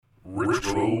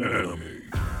Retro anime.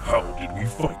 How did we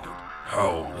find it?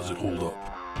 How does it hold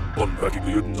up? Unpacking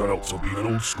the ins and outs of being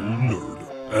an old school nerd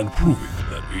and proving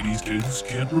that 80s kids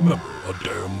can't remember a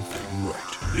damn thing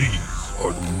right. These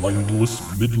are the mindless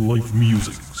midlife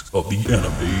musings of the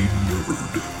anime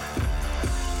nerd.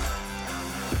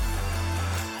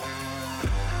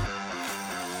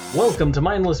 Welcome to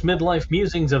Mindless Midlife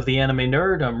Musings of the Anime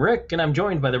Nerd. I'm Rick, and I'm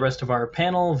joined by the rest of our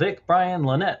panel, Vic, Brian,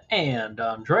 Lynette, and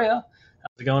Andrea.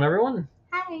 How's it going, everyone?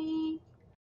 Hi.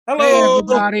 Hello, hey,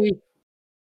 everybody.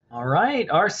 All right,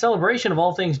 our celebration of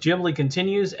all things Ghibli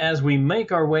continues as we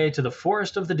make our way to the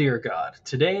Forest of the Deer God.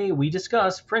 Today, we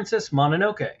discuss Princess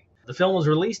Mononoke. The film was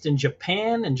released in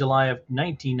Japan in July of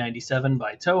 1997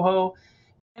 by Toho,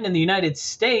 and in the United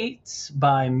States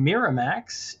by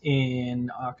Miramax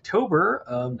in October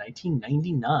of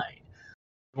 1999.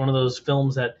 One of those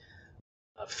films that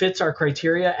fits our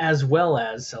criteria as well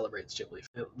as celebrates Ghibli,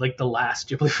 like the last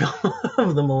Ghibli film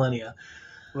of the millennia.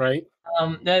 Right.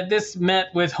 This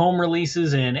met with home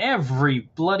releases in every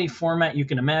bloody format you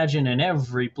can imagine, in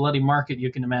every bloody market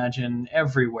you can imagine,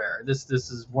 everywhere. This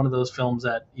is one of those films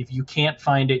that if you can't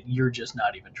find it, you're just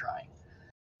not even trying.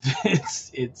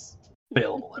 It's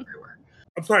available everywhere.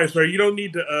 I'm sorry, sir. You don't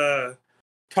need to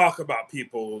talk about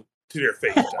people to their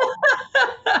face.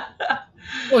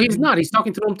 Well, he's not. He's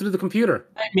talking to them through the computer.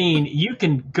 I mean, you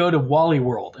can go to Wally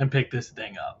World and pick this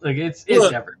thing up. Like it's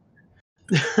Look, everywhere.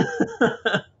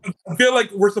 I feel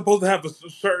like we're supposed to have a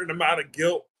certain amount of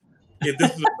guilt if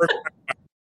this is the first time,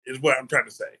 is what I'm trying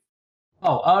to say.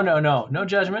 Oh no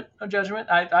judgment, no judgment.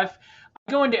 I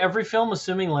go into every film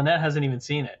assuming Lynette hasn't even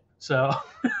seen it, so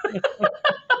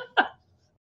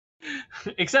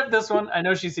except this one. I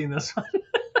know she's seen this one.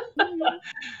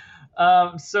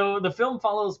 So the film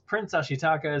follows Prince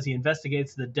Ashitaka as he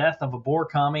investigates the death of a boar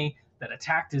kami that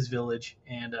attacked his village,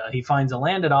 and he finds a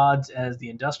land at odds as the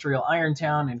industrial Iron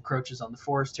Town encroaches on the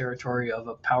forest territory of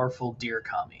a powerful deer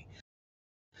kami.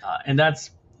 And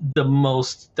that's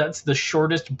the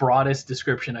shortest, broadest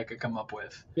description I could come up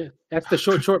with. Yeah, that's the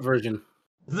short version.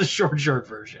 The short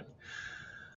version.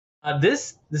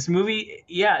 This movie,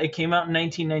 it came out in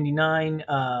 1999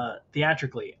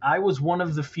 theatrically. I was one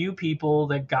of the few people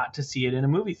that got to see it in a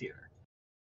movie theater.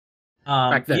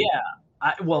 Back then.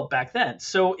 Yeah, back then.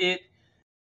 So it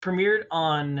premiered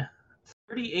on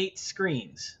 38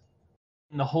 screens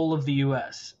in the whole of the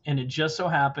U.S. And it just so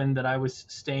happened that I was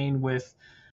staying with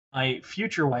my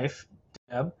future wife,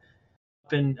 Deb,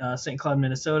 up in St. Cloud,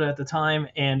 Minnesota at the time,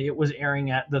 and it was airing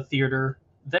at the theater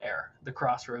there, the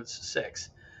Crossroads 6.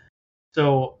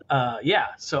 So,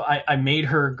 so I made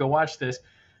her go watch this.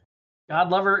 God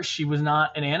love her, she was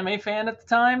not an anime fan at the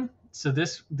time, so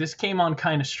this came on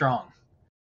kind of strong.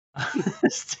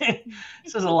 This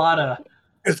is a lot of...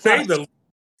 To say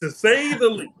the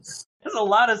least. There's a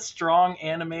lot of strong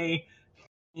anime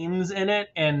themes in it,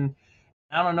 and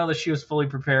I don't know that she was fully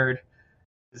prepared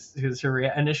because her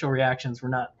initial reactions were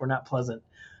not pleasant.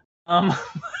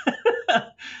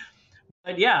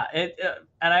 But yeah, and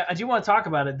I do want to talk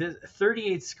about it. There's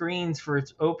 38 screens for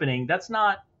its opening. That's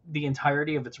not the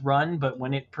entirety of its run, but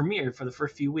when it premiered for the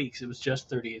first few weeks, it was just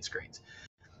 38 screens.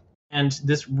 And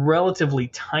this relatively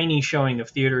tiny showing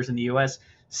of theaters in the U.S.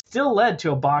 still led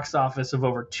to a box office of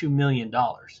over $2 million.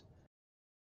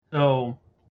 So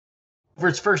for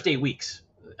its first 8 weeks.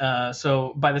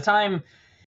 So by the time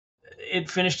it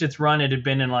finished its run, it had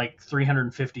been in like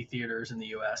 350 theaters in the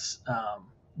U.S.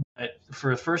 But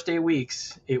for the first 8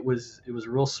 weeks, it was a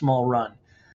real small run.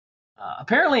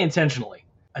 Apparently intentionally.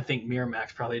 I think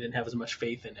Miramax probably didn't have as much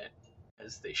faith in it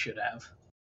as they should have.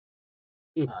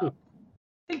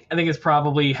 I think it's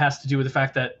probably has to do with the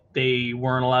fact that they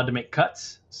weren't allowed to make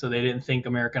cuts, so they didn't think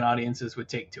American audiences would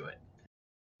take to it.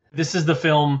 This is the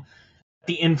film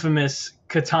the infamous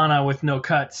katana with no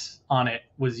cuts on it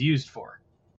was used for.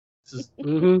 This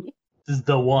is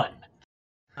the one.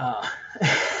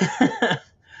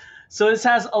 So this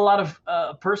has a lot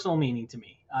of personal meaning to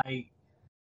me.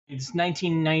 It's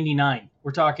 1999.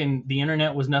 We're talking the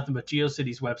internet was nothing but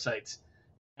GeoCities websites.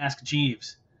 Ask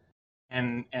Jeeves.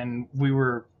 And we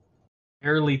were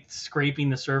barely scraping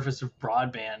the surface of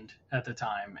broadband at the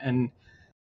time. And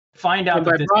find out and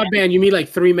by broadband, you mean like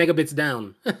 3 megabits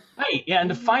down. Right, yeah, and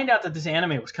to find out that this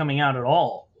anime was coming out at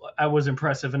all, I was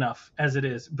impressive enough as it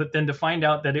is. But then to find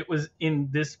out that it was in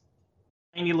this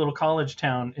tiny little college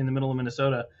town in the middle of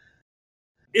Minnesota.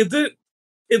 Is it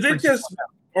just,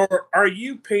 or are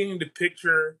you painting the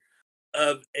picture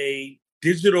of a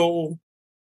digital,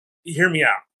 hear me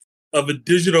out, of a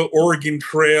digital Oregon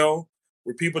Trail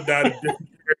where people died of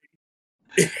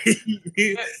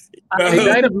They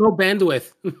died of no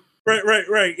bandwidth.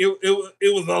 Right.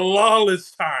 It was a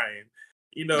lawless time.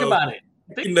 You Think know, about it.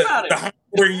 Think in the about it. high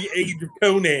age of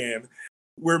Conan,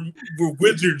 where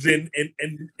wizards and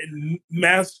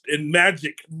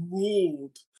magic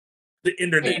ruled the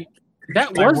internet.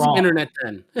 That Am I was the wrong? internet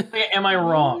then. Am I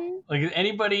wrong? Like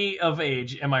anybody of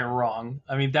age, am I wrong?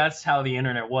 I mean, that's how the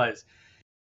internet was.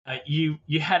 You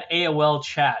had AOL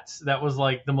chats. That was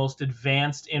like the most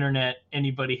advanced internet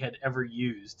anybody had ever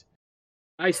used.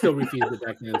 I still refused it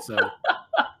back then. So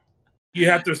You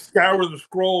had to scour the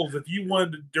scrolls. If you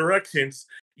wanted directions,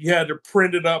 you had to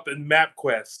print it up in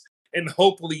MapQuest, and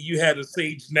hopefully you had a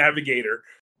Sage navigator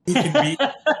who can be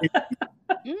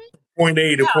point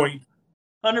A to point.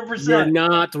 100%. You're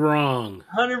not wrong.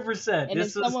 100%. And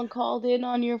if someone called in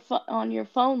on your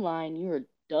phone line, you were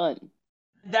done.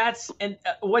 That's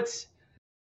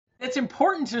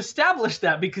important to establish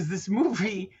that, because this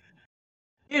movie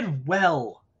did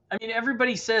well. I mean,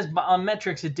 everybody says on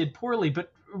metrics it did poorly,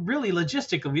 but really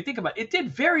logistically, if you think about it, it did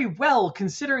very well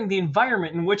considering the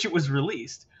environment in which it was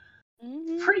released.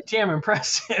 Pretty damn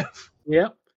impressive.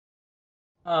 Yep.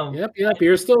 Yep.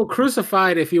 You're still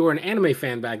crucified if you were an anime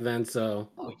fan back then. So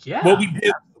yeah. What we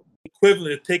did was the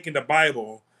equivalent of taking the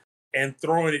Bible and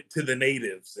throwing it to the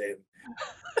natives and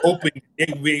hoping they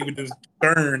would be able to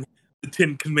discern the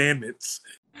 10 Commandments.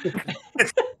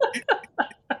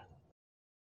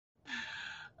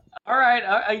 All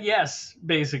right. Yes,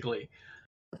 basically.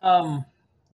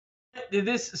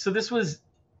 This was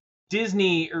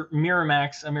Disney or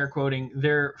Miramax, I'm air quoting,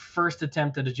 their first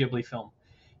attempt at a Ghibli film,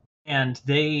 and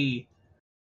they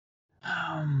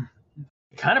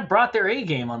kind of brought their A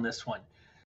game on this one.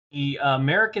 The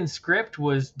American script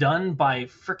was done by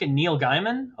frickin' Neil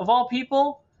Gaiman, of all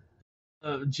people.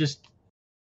 Just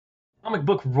comic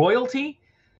book royalty.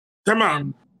 Come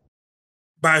on.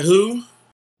 By who?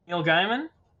 Neil Gaiman.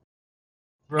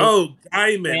 Gaiman.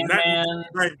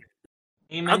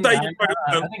 Not Gaiman.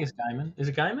 I think it's Gaiman. Is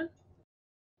it Gaiman?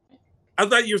 I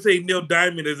thought you were saying Neil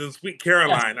Diamond is in Sweet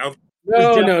Caroline. No.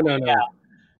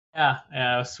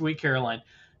 Yeah, Sweet Caroline.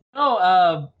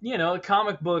 A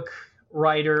comic book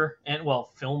writer and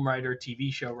film writer,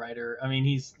 TV show writer. I mean,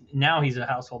 he's a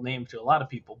household name to a lot of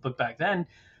people, but back then,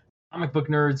 comic book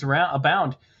nerds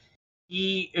abound.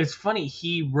 It's funny,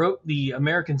 he wrote the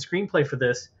American screenplay for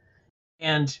this,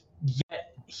 and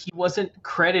yet he wasn't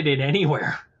credited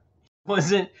anywhere. He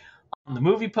wasn't on the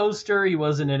movie poster. He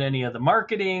wasn't in any of the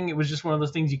marketing. It was just one of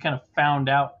those things you kind of found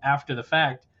out after the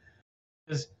fact,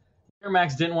 because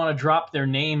Miramax didn't want to drop their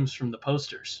names from the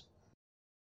posters.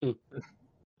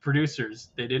 Producers,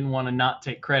 they didn't want to not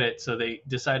take credit, so they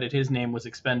decided his name was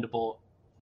expendable.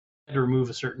 They had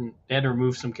to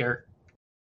remove some character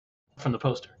from the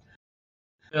poster.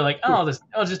 They're like, I'll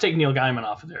just take Neil Gaiman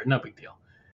off of there. No big deal.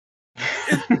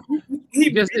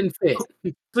 He just didn't fit.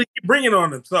 So you bring it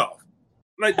on himself.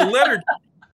 Like, the letter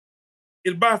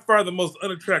is by far the most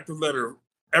unattractive letter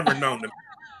ever known to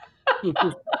me.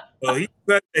 So he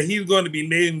said that he's going to be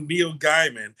named Neil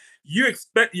Gaiman. You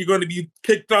expect you're going to be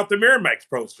kicked off the Miramax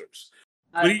posters.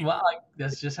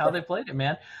 That's just how they played it,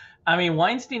 man. I mean,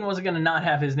 Weinstein wasn't going to not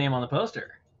have his name on the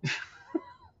poster.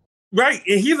 Right,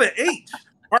 and he's an H.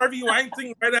 Harvey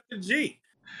Weinstein right after G.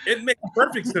 It makes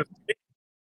perfect sense.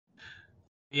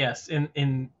 Yes,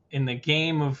 in the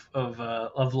game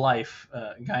of life,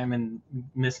 Gaiman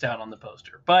missed out on the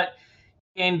poster, but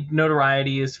gained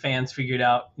notoriety as fans figured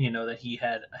out, that he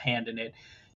had a hand in it.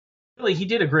 Really, he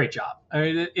did a great job. I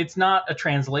mean, it's not a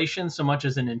translation so much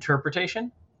as an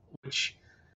interpretation, which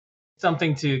is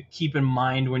something to keep in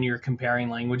mind when you're comparing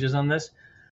languages on this.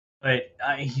 But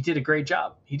he did a great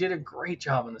job. He did a great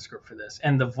job on the script for this,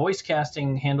 and the voice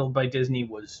casting handled by Disney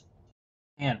was,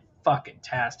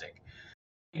 fucking-tastic.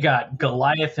 You got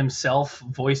Goliath himself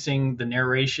voicing the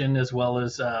narration, as well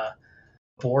as the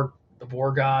boar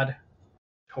god,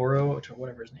 Toro,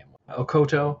 whatever his name was,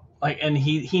 Okoto. And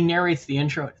he narrates the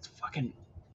intro. It's fucking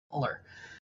baller.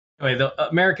 Anyway, the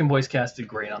American voice cast did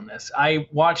great on this. I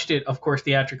watched it, of course,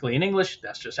 theatrically in English.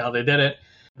 That's just how they did it.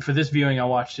 For this viewing, I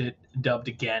watched it dubbed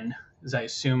again, as I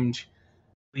assumed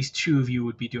at least two of you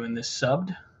would be doing this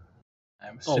subbed.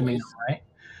 I'm assuming, right?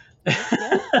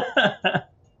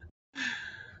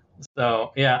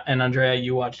 So, yeah, and Andrea,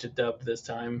 you watched it dubbed this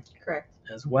time. Correct.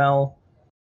 As well.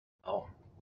 Oh.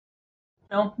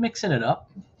 Mixing it up.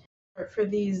 For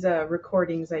these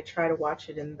recordings, I try to watch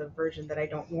it in the version that I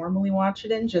don't normally watch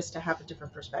it in, just to have a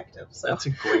different perspective. So that's a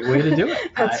great way to do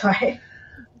it. That's why.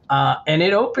 And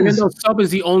it opens. Even though sub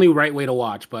is the only right way to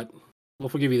watch, but we'll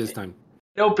forgive you this time.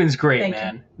 It opens great, Thank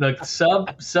man. you. Like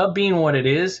sub being what it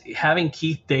is, having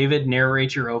Keith David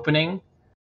narrate your opening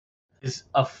is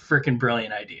a freaking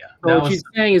brilliant idea. So what she's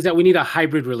saying is that we need a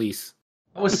hybrid release.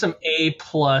 That was some A+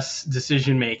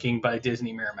 decision making by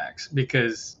Disney Miramax,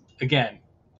 because again,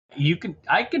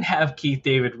 I can have Keith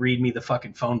David read me the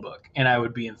fucking phone book and I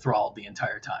would be enthralled the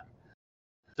entire time.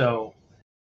 So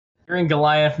hearing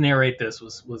Goliath narrate this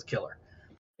was killer.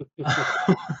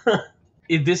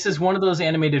 This is one of those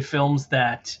animated films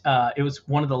that it was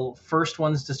one of the first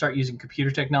ones to start using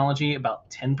computer technology. About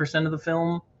 10% of the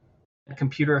film had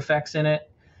computer effects in it.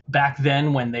 Back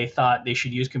then, when they thought they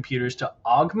should use computers to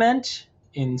augment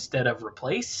instead of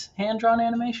replace hand-drawn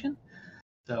animation.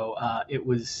 So it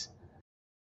was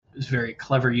very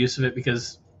clever use of it,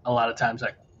 because a lot of times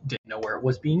I didn't know where it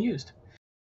was being used.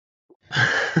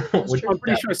 I'm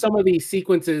pretty sure some of these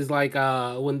sequences, like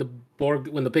when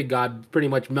the pig god pretty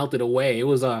much melted away, it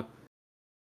was a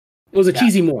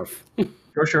cheesy morph.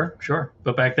 Sure.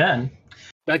 But back then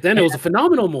it was a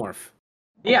phenomenal morph.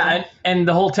 Yeah, and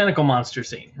the whole tentacle monster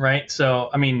scene, right? So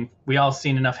I mean, we all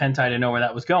seen enough hentai to know where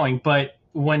that was going. But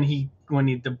when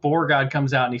the boar god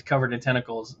comes out and he's covered in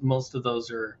tentacles, most of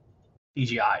those are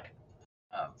CGI'd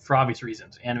for obvious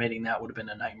reasons. Animating that would have been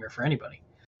a nightmare for anybody.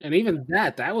 And even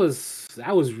that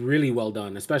was really well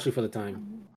done, especially for the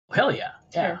time. Hell yeah.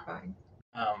 Terrifying.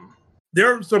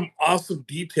 There are some awesome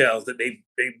details that they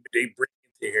bring into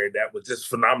here that was just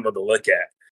phenomenal to look at.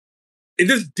 It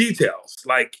just details,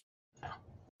 like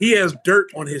he has dirt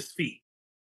on his feet.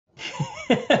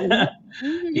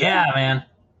 Yeah, man.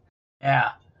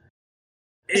 Yeah.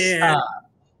 And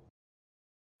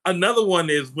another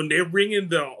one is when they're ringing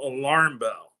the alarm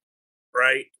bell,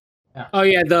 right? Yeah. Oh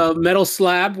yeah, the metal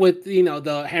slab with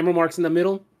the hammer marks in the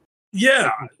middle.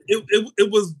 Yeah, it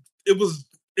was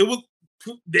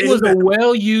a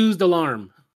well used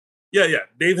alarm. Yeah,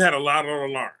 they've had a lot of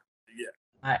alarm. Yeah.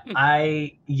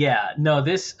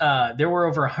 There were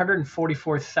over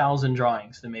 144,000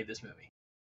 drawings that made this movie,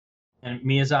 and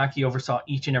Miyazaki oversaw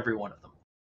each and every one of them.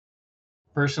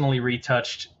 Personally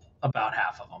retouched about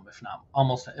half of them, if not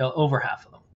almost over half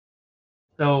of them.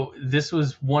 So this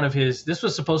was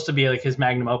supposed to be like his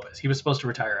magnum opus. He was supposed to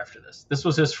retire after this. This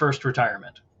was his first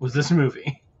retirement, was this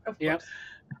movie. Yep.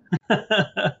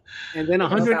 And then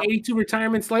 182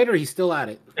 retirements later, he's still at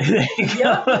it.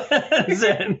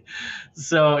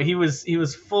 So he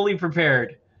was fully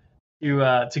prepared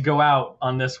to go out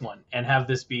on this one and have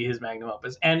this be his magnum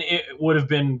opus, and it would have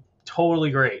been totally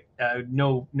great.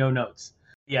 No notes.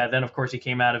 Yeah, then of course he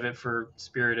came out of it for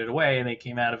Spirited Away, and they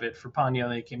came out of it for Ponyo,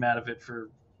 and they came out of it for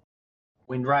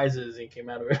Wind Rises, and he came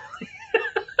out of it.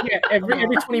 Yeah, every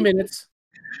 20 minutes.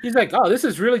 He's like, oh, this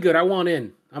is really good. I want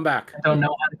in. I'm back. I don't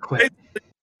know how to quit.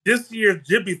 This year's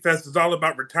Ghibli Fest is all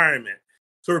about retirement.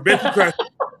 So Rebecca tries,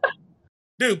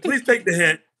 dude, please take the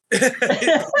hint.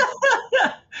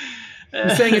 You're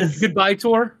saying it's a goodbye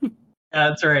tour?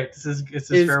 That's right. It's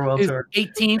his farewell tour.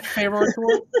 18th farewell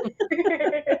tour.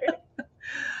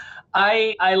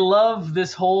 I love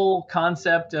this whole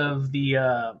concept of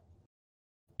the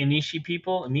Inishi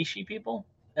people.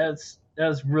 That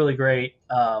was really great.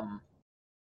 I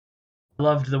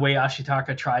loved the way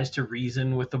Ashitaka tries to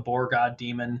reason with the boar god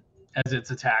demon as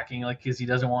it's attacking, like, because he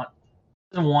doesn't want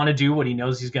to do what he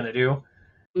knows he's going to do.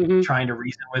 Mm-hmm. Trying to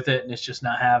reason with it, and it's just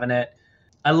not having it.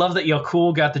 I love that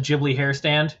Yakul got the Ghibli hair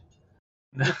stand.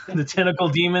 The tentacle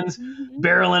demons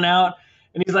barreling out,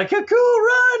 and he's like, Yakul,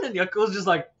 run! And Yakul's just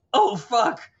like, oh,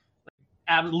 fuck.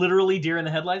 Literally deer in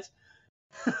the headlights.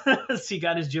 So he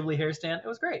got his Ghibli hair stand. It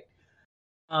was great.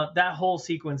 That whole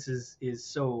sequence is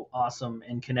so awesome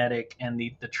and kinetic, and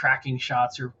the tracking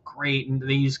shots are great, and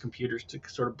they use computers to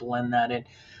sort of blend that in.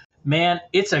 Man,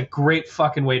 it's a great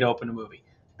fucking way to open a movie.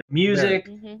 The music,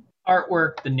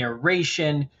 artwork, the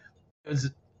narration. It was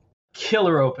a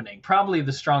killer opening. Probably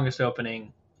the strongest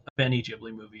opening of any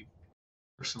Ghibli movie,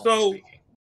 personally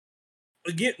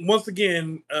speaking. Once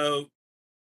again,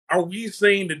 are we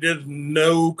saying that there's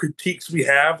no critiques we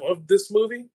have of this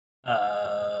movie?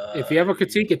 If you have a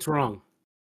critique, it's wrong.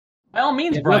 By all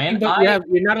means, Brian.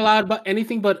 You're not allowed but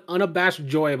anything but unabashed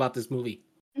joy about this movie.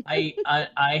 I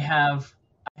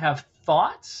have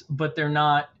thoughts, but they're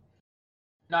not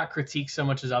critiques so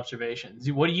much as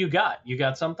observations. What do you got? You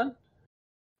got something?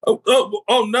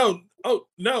 Oh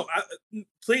no!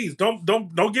 Please don't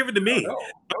give it to me.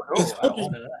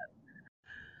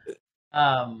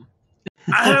 I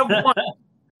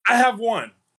have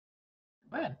one.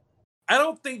 Man. I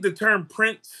don't think the term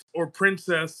prince or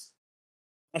princess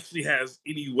actually has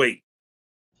any weight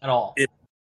at all.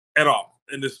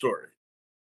 In this story.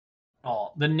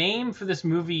 The name for this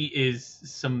movie is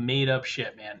some made up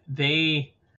shit, man.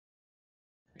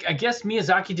 I guess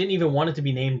Miyazaki didn't even want it to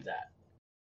be named that.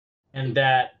 And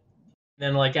that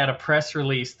then, like, at a press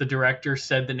release, the director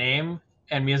said the name,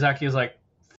 and Miyazaki was like,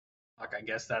 Fuck, I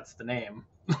guess that's the name.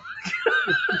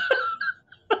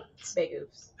 Big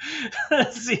oops.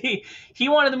 See, he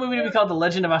wanted the movie to be called The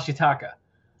Legend of Ashitaka.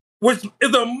 Which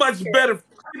is a much better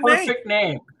Perfect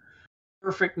name.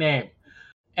 Perfect name.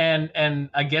 And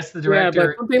I guess the director... Yeah,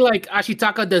 but something like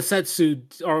Ashitaka Desetsu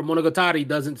or Monogatari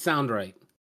doesn't sound right.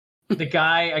 The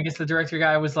guy, I guess the director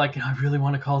guy was like, I really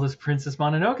want to call this Princess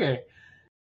Mononoke.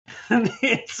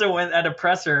 So when at a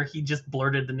presser, he just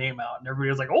blurted the name out, and everybody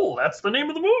was like, "Oh, that's the name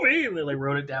of the movie," and they like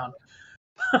wrote it down.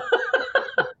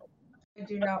 I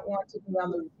do not want to be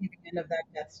on the receiving end of that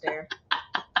death stare.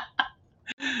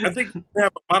 I think we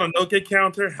have a Mononoke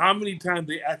counter. How many times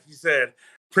they actually said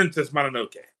Princess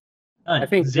Mononoke? I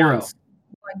think 0.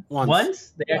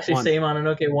 Once. They actually say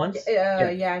Mononoke once?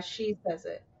 Yeah, she says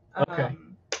it. Okay.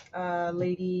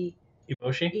 Lady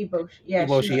Iboshi? Yeah,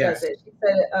 Iboshi, she says it. She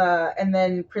said, and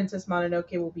then Princess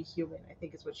Mononoke will be human, I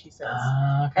think is what she says.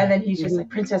 Okay. And then he's just like,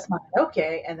 Princess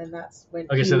Mononoke, and then that's when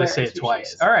Okay, so they say it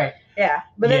twice. All right. Yeah,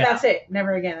 but then that's it.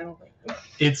 Never again, I don't think.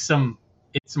 It's some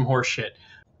horse shit.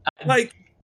 Like,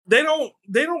 they don't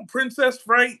princess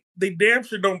right. They damn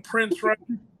sure don't prince right.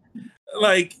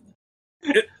 Like,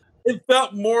 it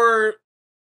felt more,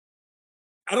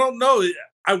 I don't know.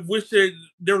 I wish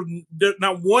there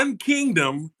not one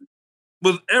kingdom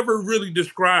was ever really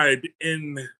described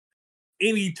in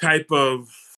any type of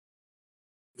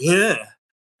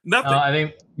nothing. I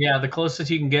think the closest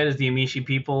you can get is the Amishi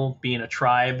people being a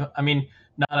tribe. I mean,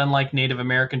 not unlike Native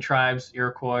American tribes,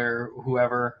 Iroquois or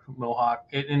whoever, Mohawk,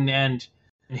 and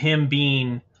him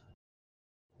being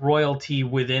royalty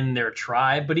within their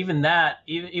tribe. But even that,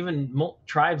 even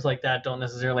tribes like that don't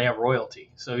necessarily have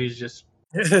royalty. So he's just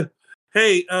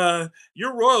hey,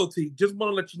 you're royalty. Just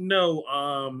want to let you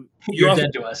know, you're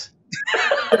dead to us.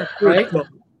 Right?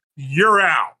 You're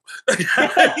out. It's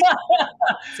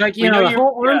like, the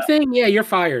whole arm thing, you're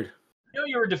fired.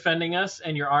 You were defending us,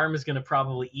 and your arm is going to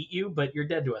probably eat you, but you're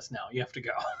dead to us now. You have to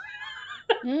go.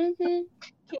 Mm-hmm.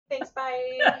 Okay, thanks,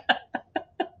 bye.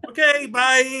 Okay,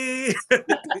 bye.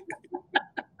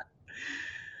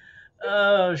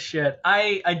 Oh shit!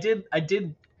 I did.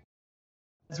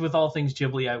 As with all things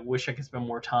Ghibli, I wish I could spend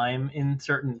more time in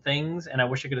certain things, and I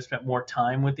wish I could have spent more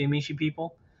time with the Amishi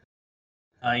people.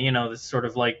 This sort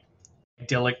of like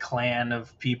idyllic clan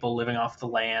of people living off the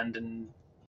land and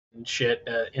shit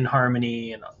in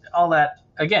harmony and all that.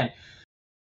 Again,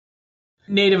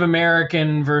 Native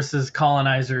American versus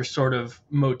colonizer sort of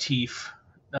motif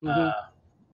that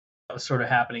was sort of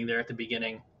happening there at the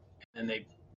beginning, and they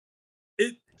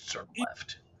sort of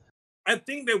left. I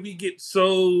think that we get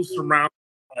so surrounded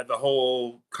by the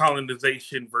whole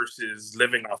colonization versus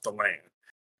living off the land.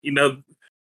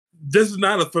 This is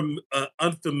not an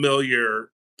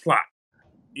unfamiliar plot.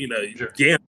 Sure.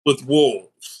 Gambit with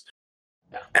wolves,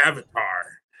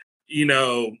 Avatar,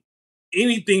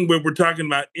 anything where we're talking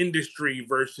about industry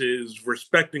versus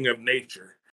respecting of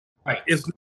nature. Right.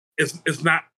 It's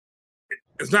not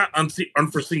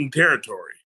unforeseen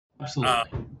territory.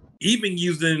 Absolutely. Even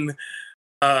using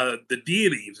the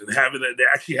deities and having that they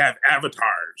actually have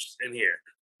avatars in here.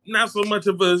 Not so much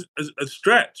of a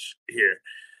stretch here.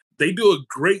 They do a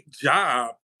great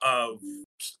job of,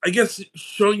 I guess,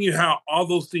 showing you how all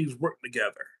those things work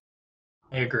together.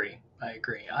 I agree.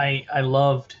 I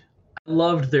loved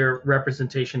their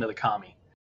representation of the kami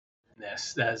in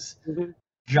this as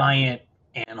giant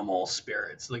animal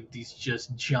spirits, like these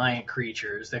just giant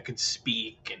creatures that could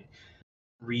speak and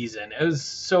reason. It was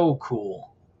so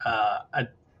cool.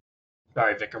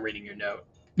 Sorry, Vic, I'm reading your note.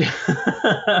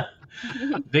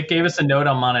 Vic gave us a note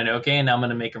on Mononoke, and now I'm going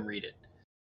to make him read it.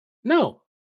 No.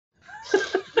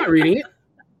 I'm not reading it.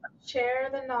 Share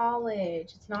the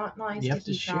knowledge. It's not nice You have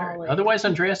to keep share knowledge. it. Otherwise,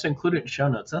 Andreas include it in show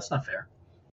notes. That's not fair.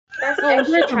 That's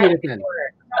Andreas extra will read it typing then.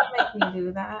 work. Don't make me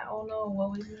do that. Oh no,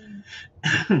 what was me?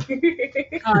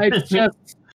 It's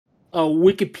just a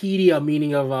Wikipedia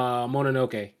meaning of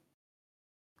Mononoke,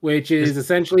 which is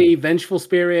essentially vengeful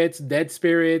spirits, dead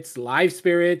spirits, live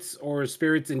spirits, or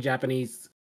spirits in Japanese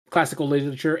classical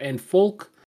literature and folk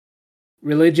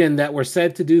religion that were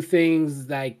said to do things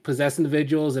like possess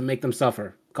individuals and make them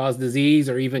suffer, cause disease,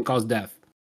 or even cause death.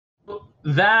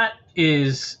 That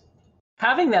is,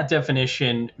 having that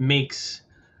definition makes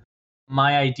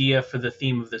my idea for the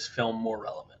theme of this film more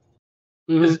relevant.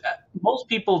 Because most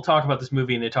people talk about this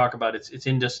movie and they talk about its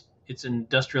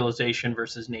industrialization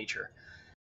versus nature.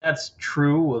 That's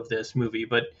true of this movie,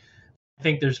 but I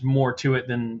think there's more to it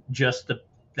than just that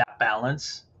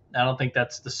balance. I don't think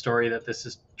that's the story that this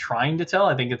is trying to tell.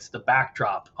 I think it's the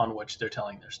backdrop on which they're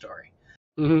telling their story.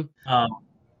 I'll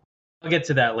get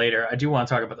to that later. I do want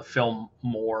to talk about the film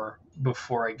more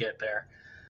before I get there.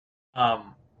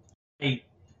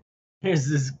 There's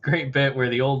this great bit where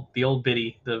the old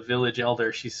biddy, the village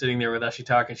elder, she's sitting there with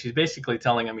Ashitaka, and she's basically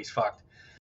telling him he's fucked.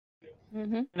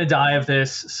 Mm-hmm. I'm gonna die of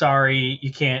this. Sorry,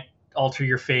 you can't alter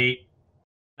your fate.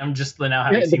 I'm just now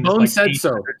having the seen this bone like said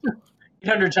so.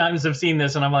 800 times I've seen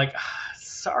this, and I'm like,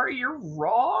 sorry, you're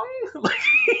wrong. Like,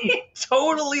 he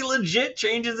totally legit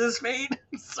changes his fate.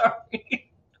 Sorry.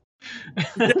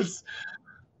 It's-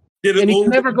 Did And he can Ulrich-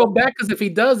 never go back because if he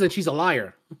does, then she's a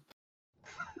liar.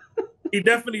 He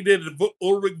definitely did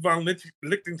Ulrich von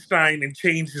Liechtenstein and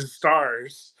changed his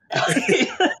stars.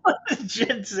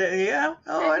 legit say, yeah.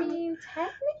 I mean,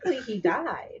 technically he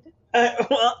died.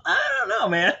 Well, I don't know,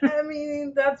 man. I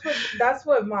mean, that's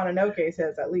what Mononoke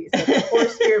says, at least. That the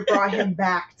horse spirit brought him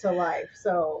back to life.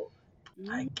 So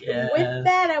I guess. with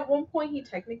that, at one point he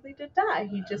technically did die.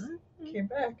 He just came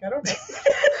back. I don't know.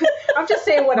 I'm just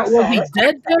saying what I Was saw. he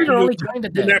dead then or only kind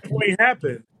of When dead? that point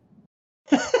happened.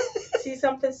 See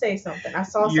something, say something. I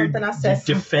saw You're something, I said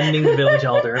something. defending the village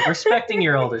elder, respecting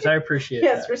your elders. I appreciate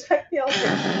Yes, that. respect the elders.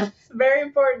 It's very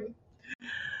important.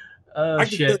 Oh, I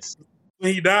can shit. tell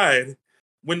when he died,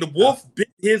 when the wolf bit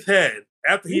his head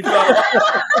after he fell.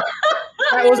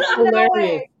 That was No hilarious.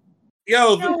 way.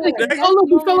 Yo, No the way. next Oh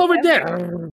look, he fell over Ever.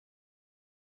 dead.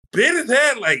 bit his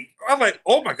head like I was like,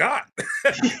 oh my god.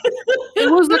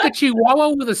 It was like a chihuahua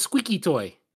with a squeaky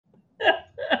toy.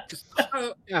 Just,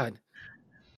 oh, God.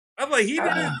 I'm like, he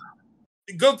didn't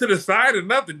go to the side or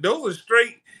nothing. Those are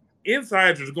straight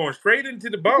incisors going straight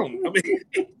into the bone. I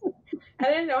mean, I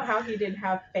didn't know how he didn't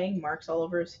have fang marks all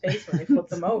over his face when they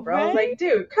flipped him over. I was like,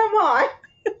 dude, come on.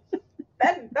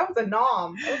 That was a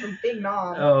nom. That was a big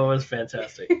nom. Oh, it was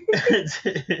fantastic.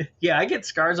 Yeah, I get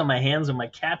scars on my hands when my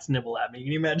cats nibble at me.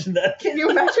 Can you imagine that? Can you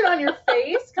imagine on your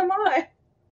face? Come on.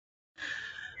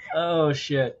 Oh,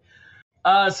 shit.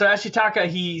 So Ashitaka,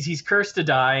 he's cursed to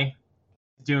die.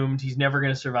 Doomed. He's never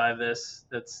going to survive this.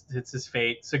 It's his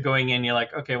fate. So going in, you're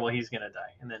like, okay, well, he's going to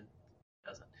die. And then he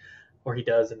doesn't. Or he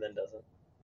does and then doesn't.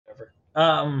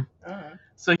 Whatever.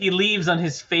 So he leaves on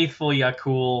his faithful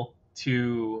Yakul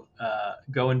to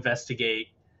go investigate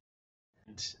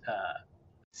and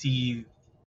see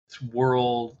this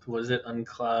world. Was it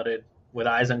unclouded? With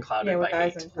eyes unclouded Yeah, with by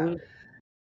eyes hate. unclouded.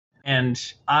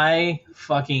 And I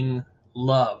fucking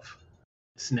love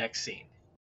this next scene.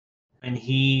 And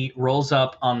he rolls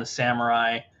up on the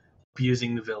samurai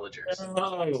abusing the villagers.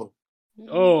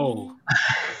 Oh.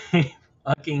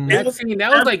 Fucking That was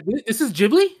like, this is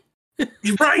Ghibli?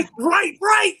 right.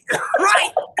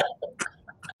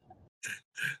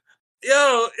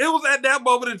 Yo, it was at that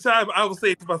moment in time I was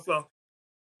saying to myself,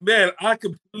 man, I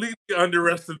completely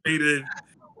underestimated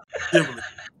Ghibli.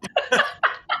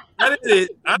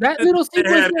 That little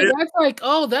sequence, that's like,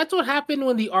 oh, that's what happened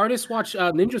when the artists watch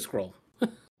Ninja Scroll.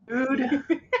 dude.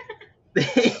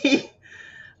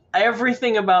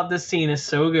 Everything about this scene is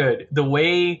so good. The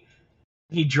way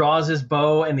he draws his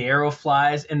bow and the arrow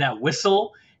flies, and that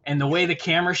whistle, and the way the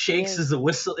camera shakes as the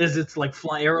whistle it's like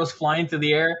arrows flying through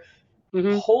the air.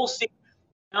 Mm-hmm. The whole scene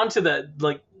down to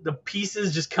the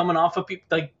pieces just coming off of people,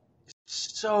 like,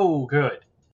 so good.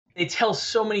 They tell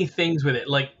so many things with it.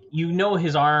 Like,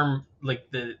 his arm,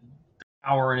 like the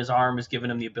power in his arm is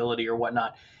giving him the ability or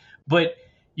whatnot. But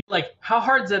you're like, how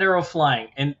hard is that arrow flying?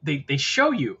 And they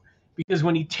show you, because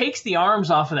when he takes the arms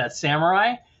off of that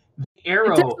samurai, the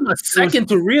arrow It takes them a second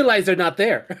to realize they're not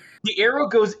there. The arrow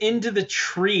goes into the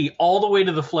tree all the way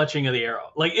to the fletching of the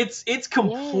arrow. Like, it's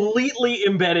completely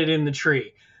embedded in the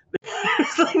tree.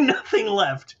 There's like nothing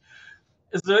left.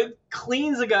 So it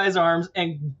cleans the guy's arms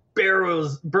and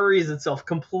buries itself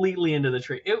completely into the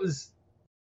tree.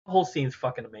 The whole scene's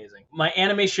fucking amazing. My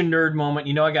animation nerd moment,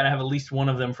 I gotta have at least one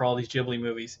of them for all these Ghibli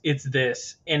movies. It's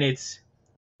this, and it's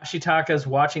Ashitaka's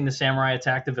watching the samurai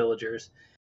attack the villagers,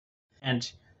 and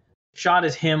shot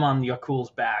is him on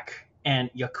Yakul's back, and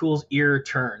Yakul's ear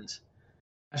turns.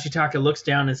 Ashitaka looks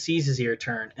down and sees his ear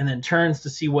turn, and then turns to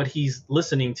see what he's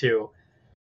listening to,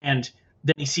 and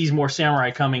then he sees more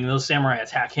samurai coming, and those samurai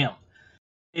attack him.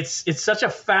 It's such a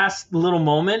fast little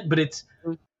moment, but it's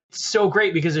so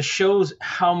great because it shows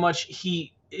how much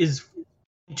he is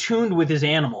in tune with his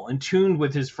animal, in tune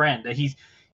with his friend, that he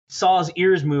saw his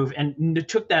ears move and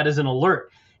took that as an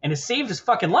alert, and it saved his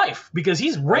fucking life because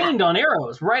he's rained on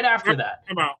arrows right after that.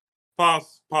 Come out.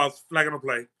 Pause. Flag on the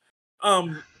play.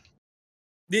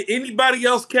 Did anybody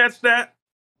else catch that?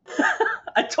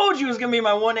 I told you it was gonna be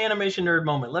my one animation nerd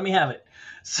moment. Let me have it.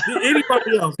 Did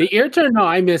anybody else? The ear turn? No,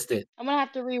 I missed it. I'm gonna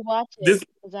have to rewatch it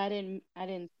because I didn't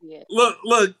see it.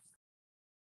 Look.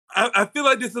 I feel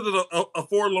like this is a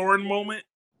forlorn moment,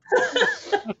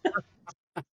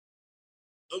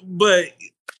 but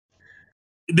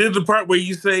This is the part where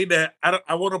you say that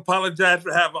I want to apologize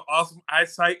for having awesome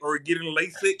eyesight or getting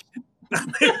LASIK.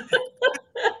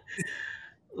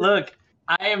 Look,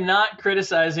 I am not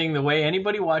criticizing the way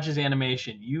anybody watches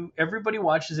animation. Everybody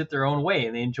watches it their own way,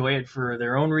 and they enjoy it for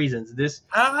their own reasons.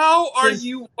 How are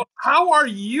you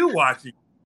watching?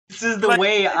 This is the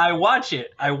way I watch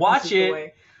it. I watch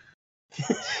it.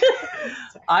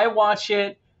 I watch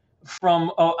it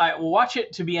I watch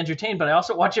it to be entertained, but I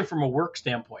also watch it from a work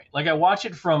standpoint. Like I watch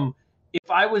it from, if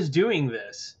I was doing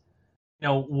this,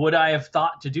 would I have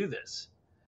thought to do this?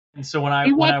 And so when I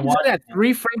watch it at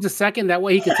 3 frames a second, that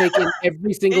way he could take in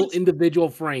every single individual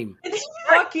frame. It's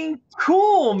fucking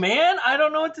cool, man. I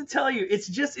don't know what to tell you.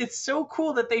 It's so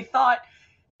cool that they thought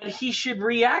that he should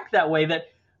react that way, that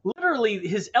literally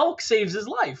his elk saves his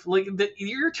life. Like the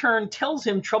ear turn tells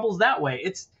him trouble's that way.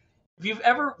 If you've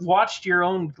ever watched your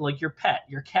own, like your pet,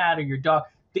 your cat or your dog,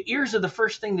 the ears are the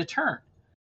first thing to turn.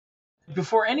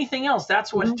 Before anything else,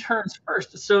 that's what turns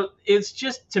first. So it's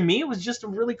just, to me, it was just a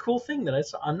really cool thing that I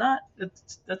saw.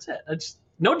 That's it.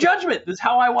 No judgment. This is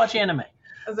how I watch anime.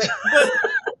 I was like,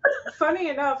 funny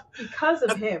enough, because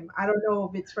of him, I don't know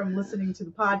if it's from listening to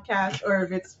the podcast or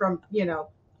if it's from,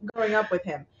 growing up with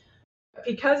him.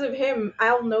 Because of him,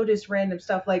 I'll notice random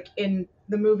stuff, like in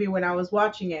the movie when I was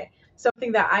watching it.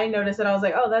 Something that I noticed that I was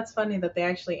like, oh, that's funny that they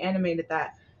actually animated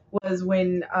that, was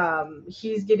when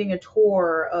he's getting a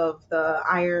tour of the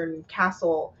Iron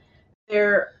Castle.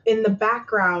 There, in the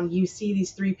background, you see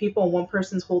these 3 people, and one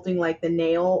person's holding like the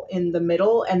nail in the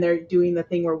middle, and they're doing the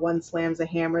thing where one slams a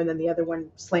hammer and then the other one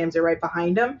slams it right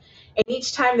behind them. And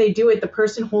each time they do it, the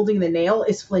person holding the nail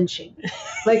is flinching.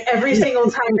 Like every single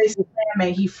time they slam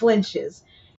it, he flinches.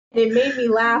 And it made me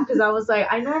laugh because I was like,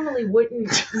 I normally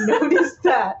wouldn't notice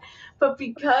that, but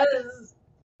because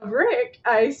of Rick,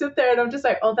 I sit there and I'm just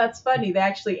like, oh, that's funny. They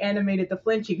actually animated the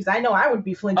flinching, because I know I would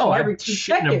be flinching every 2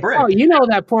 seconds. Oh, you know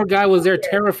that poor guy was there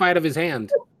terrified of his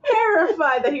hand.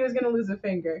 Terrified that he was going to lose a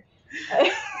finger.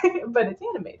 But it's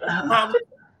animated. I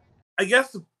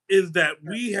guess is that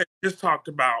we had just talked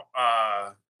about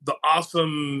the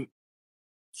awesome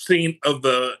scene of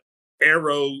the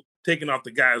arrow taking off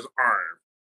the guy's arm.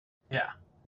 Yeah.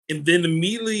 And then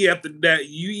immediately after that,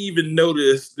 you even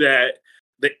notice that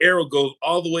the arrow goes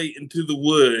all the way into the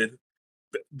wood,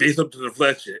 based up to the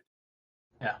flesh it.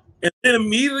 Yeah. And then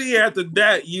immediately after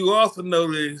that, you also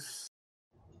notice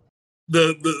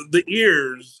the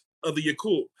ears of the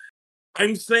Yakult.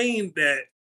 I'm saying that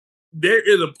there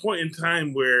is a point in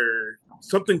time where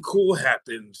something cool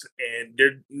happens, and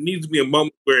there needs to be a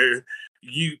moment where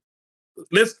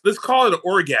let's call it an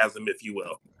orgasm, if you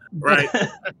will, right?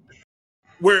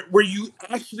 where you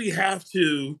actually have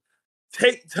to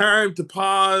take time to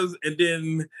pause and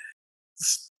then,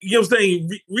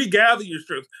 regather your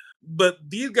strength. But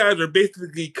these guys are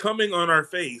basically coming on our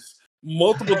face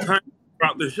multiple times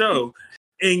throughout the show,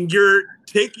 and you're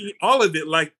taking all of it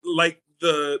like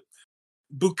the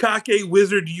bukkake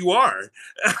wizard you are.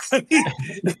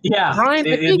 Yeah, Brian,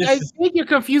 I think you're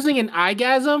confusing an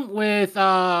eyegasm with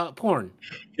porn.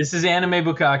 This is anime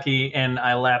bukkake, and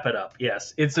I lap it up.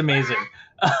 Yes, it's amazing.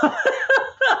 Oh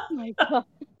my God.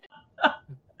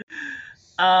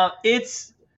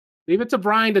 Leave it to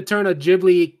Brian to turn a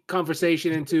Ghibli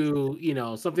conversation into,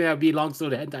 something that belongs to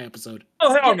the hentai episode.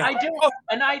 Oh, hell no. I don't,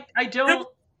 and I don't.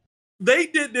 They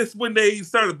did this when they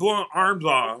started blowing arms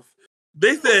off.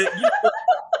 They said,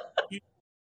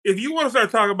 if you want to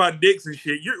start talking about dicks and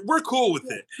shit, we're cool with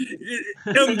it.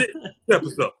 In this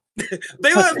episode,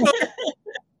 they let us know.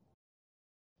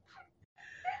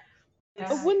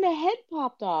 But when the head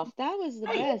popped off, that was the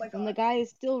best. And the guy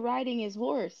is still riding his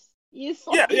horse. Yeah.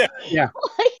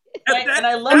 And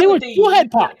I love and there that were they 2 head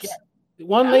pops.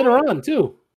 One later on,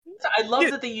 too. I love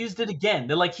that they used it again.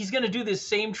 They're like, he's going to do this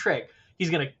same trick. He's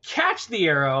going to catch the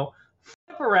arrow,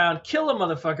 flip around, kill a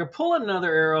motherfucker, pull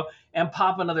another arrow, and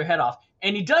pop another head off.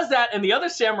 And he does that, and the other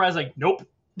samurai's like, nope.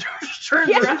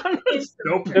 Turns around.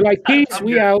 Nope. They're like, peace,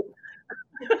 we out.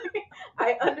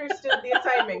 I understood the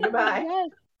assignment. Goodbye. Yes.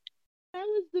 That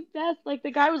was the best. Like,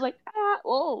 the guy was like,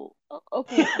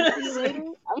 okay, I'll see you later.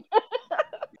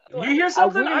 You hear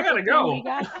something? I gotta go.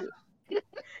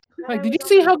 Like, did you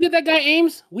see how good that guy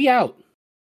aims? We out.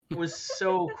 It was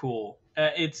so cool.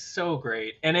 It's so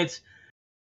great. And it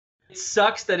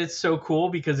sucks that it's so cool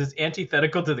because it's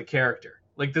antithetical to the character.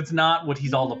 Like, that's not what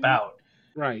he's all about.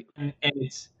 Right. And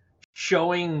it's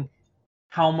showing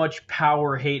how much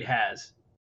power hate has.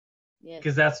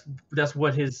 Because that's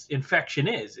what his infection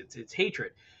is. It's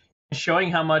hatred.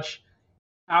 Showing how much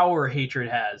power hatred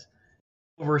has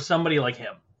over somebody like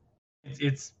him.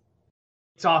 It's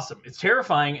awesome. It's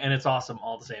terrifying and it's awesome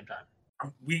all at the same time.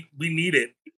 We need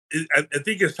it. I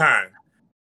think it's time.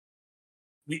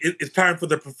 It's time for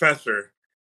the professor,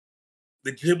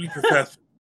 the Ghibli professor.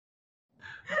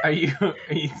 Are you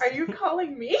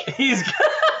calling me? He's.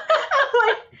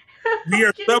 We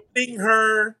are summoning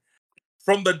her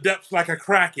from the depths like a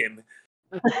kraken.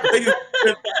 Ladies,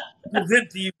 present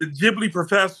to you the Ghibli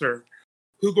professor,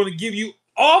 who's going to give you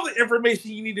all the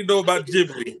information you need to know about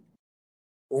Ghibli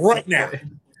right now.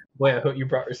 Boy, I hope you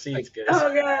brought receipts, guys.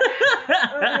 Oh god.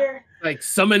 Oh dear. Like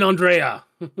summon Andrea.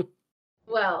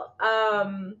 Well,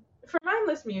 for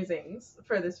mindless musings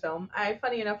for this film, I,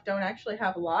 funny enough, don't actually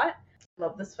have a lot. I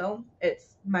love this film.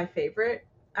 It's my favorite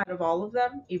out of all of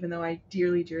them, even though I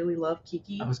dearly, dearly love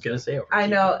Kiki. I was gonna say I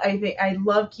know, I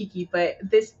love Kiki, but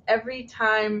every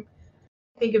time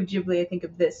I think of Ghibli, I think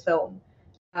of this film.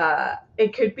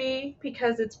 It could be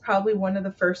because it's probably one of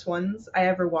the first ones I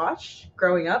ever watched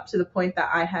growing up, to the point that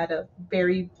I had a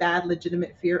very bad,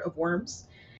 legitimate fear of worms.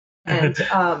 And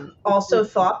also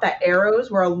thought that arrows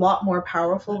were a lot more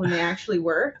powerful than they actually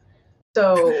were.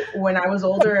 So when I was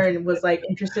older and was like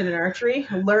interested in archery,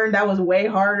 learned that was way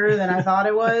harder than I thought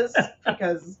it was,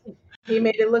 because he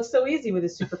made it look so easy with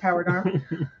his superpowered arm.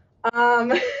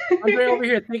 Andre over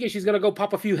here thinking she's gonna go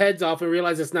pop a few heads off and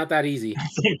realize it's not that easy.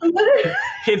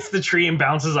 Hits the tree and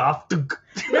bounces off.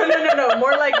 No.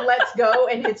 More like let's go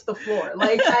and hits the floor.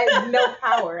 Like I have no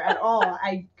power at all.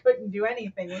 I couldn't do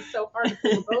anything. It was so hard to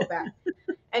pull the bow back.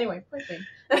 Anyway, poor thing.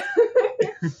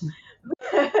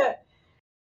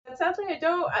 But sadly,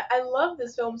 I love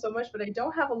this film so much, but I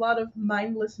don't have a lot of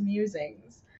mindless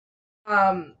musings.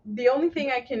 The only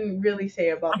thing I can really say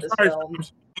about this film.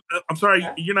 I'm sorry,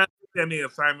 you're not getting the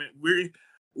assignment.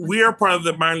 We are part of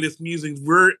the mindless musings.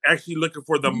 We're actually looking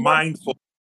for the mindful.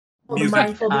 The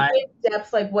mindful, the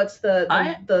depth, like what's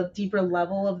the deeper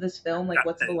level of this film? Like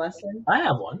what's the lesson? I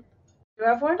have one. You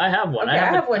have one? I have one. Okay, I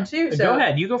have one too. So go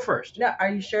ahead, you go first. No, are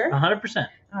you sure? 100%.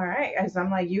 All right, as I'm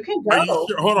like, you can go. Are you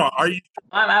sure? Hold on, are you?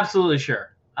 I'm absolutely sure.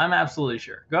 Go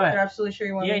ahead. You're absolutely sure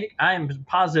you want me to? I'm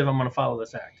positive I'm going to follow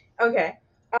this act. Okay.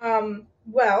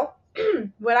 Well,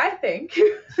 what I think,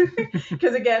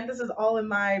 because again, this is all in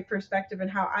my perspective and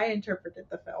how I interpreted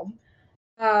the film.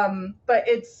 But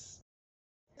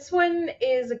this one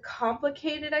is a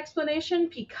complicated explanation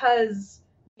because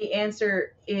the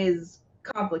answer is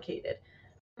complicated.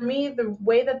 For me, the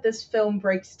way that this film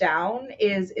breaks down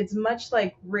is it's much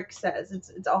like Rick says.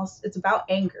 It's about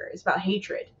anger. It's about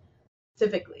hatred,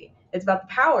 specifically. It's about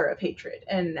the power of hatred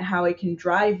and how it can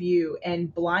drive you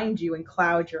and blind you and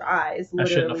cloud your eyes.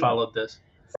 Literally. I shouldn't have followed this.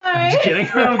 Sorry. I'm just kidding.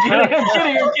 I'm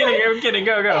kidding.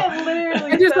 Go.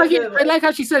 I like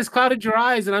how she says clouded your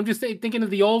eyes, and I'm just thinking of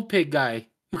the old pig guy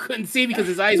who couldn't see because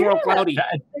his eyes were all cloudy.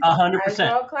 100%. His eyes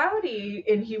were all cloudy,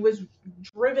 and he was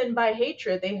driven by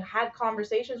hatred. They had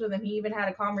conversations with him. He even had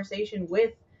a conversation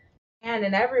with Anne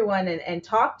and everyone and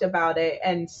talked about it,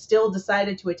 and still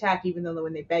decided to attack, even though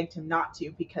when they begged him not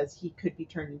to, because he could be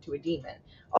turned into a demon.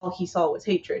 All he saw was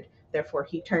hatred. Therefore,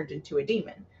 he turned into a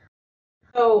demon.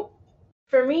 So,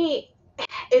 for me,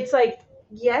 it's like,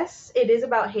 yes, it is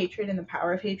about hatred and the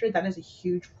power of hatred. That is a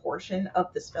huge portion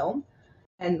of this film.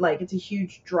 And, like, it's a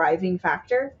huge driving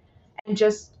factor. And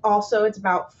just also it's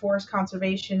about forest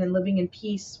conservation and living in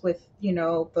peace with,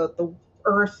 the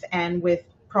earth and with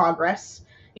progress,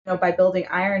 by building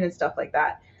iron and stuff like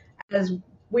that. As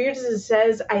weird as it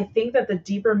says, I think that the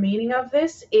deeper meaning of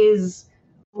this is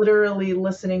literally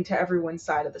listening to everyone's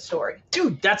side of the story.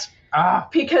 Dude, that's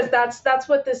because that's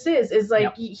what this is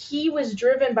like. Yep. He was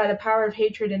driven by the power of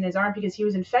hatred in his arm because he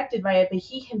was infected by it, but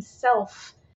he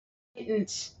himself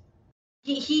didn't.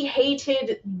 He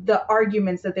hated the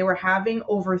arguments that they were having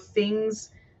over things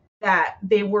that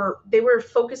they were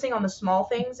focusing on the small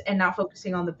things and not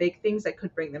focusing on the big things that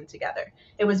could bring them together.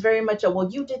 It was very much well,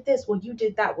 you did this, well, you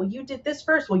did that, well, you did this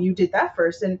first, well, you did that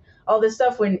first, and all this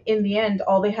stuff, when in the end,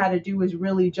 all they had to do was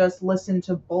really just listen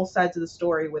to both sides of the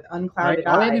story with unclouded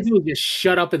eyes. All they had to do was just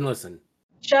shut up and listen.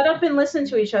 Shut up and listen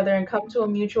to each other and come to a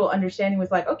mutual understanding with,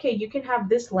 like, okay, you can have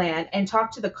this land, and talk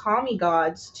to the kami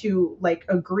gods to, like,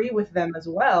 agree with them as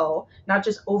well, not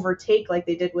just overtake like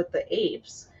they did with the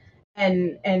apes.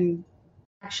 And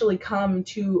actually come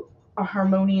to a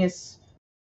harmonious,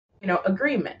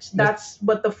 agreement. That's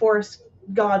what the forest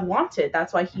god wanted.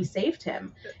 That's why he saved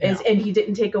him. And he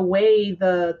didn't take away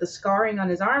the scarring on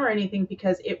his arm or anything,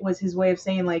 because it was his way of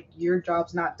saying, like, your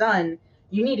job's not done.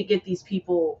 You need to get these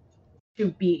people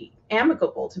to be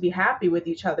amicable, to be happy with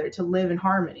each other, to live in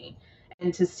harmony,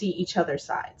 and to see each other's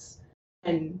sides.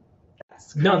 And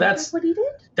that's what he did.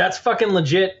 That's fucking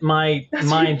legit. Mine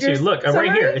too. Look,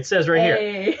 right here. It says right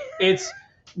here. It's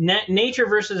nature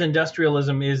versus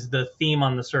industrialism is the theme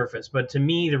on the surface, but to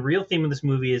me, the real theme of this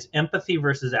movie is empathy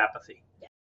versus apathy,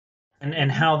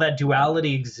 and how that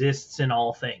duality exists in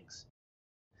all things.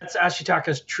 That's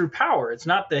Ashitaka's true power. It's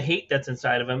not the hate that's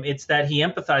inside of him. It's that he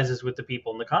empathizes with the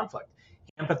people in the conflict.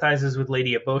 He empathizes with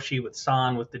Lady Eboshi, with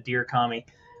San, with the deer kami,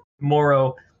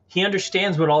 Moro. He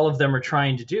understands what all of them are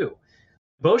trying to do.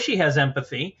 Eboshi has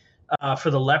empathy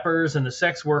for the lepers and the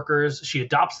sex workers. She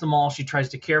adopts them all. She tries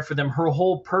to care for them. Her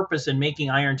whole purpose in making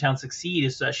Irontown succeed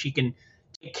is so that she can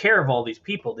take care of all these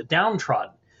people, the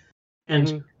downtrodden.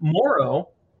 And Moro,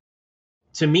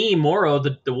 to me, Moro,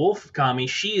 the wolf kami,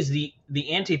 she is the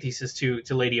antithesis to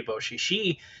Lady Eboshi.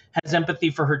 She has empathy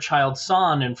for her child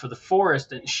San and for the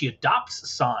forest, and she adopts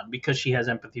San because she has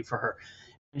empathy for her.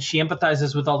 And she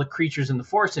empathizes with all the creatures in the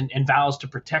forest and vows to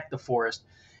protect the forest.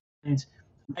 And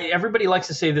everybody likes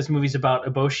to say this movie's about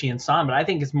Eboshi and San, but I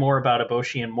think it's more about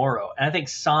Eboshi and Moro. And I think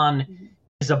San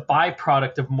is a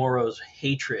byproduct of Moro's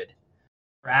hatred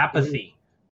or apathy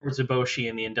towards Eboshi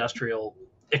and the industrial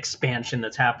expansion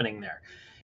that's happening there.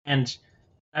 And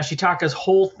Ashitaka's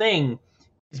whole thing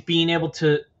is being able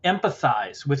to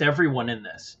empathize with everyone in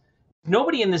this.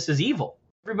 Nobody in this is evil.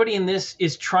 Everybody in this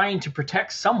is trying to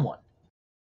protect someone.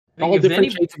 All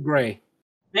different shades of gray.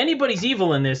 If anybody's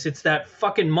evil in this, it's that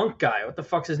fucking monk guy. What the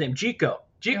fuck's his name? Jiko.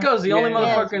 Jiko's the only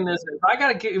motherfucker in this. If I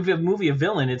gotta give a movie a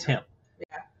villain, it's him.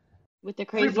 Yeah. With the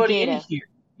crazy data.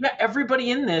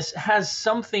 Everybody in this has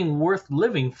something worth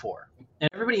living for. And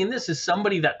everybody in this is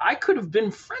somebody that I could have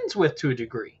been friends with to a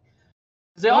degree.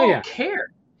 They all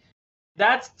care.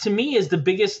 That, to me, is the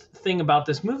biggest thing about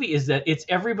this movie, is that it's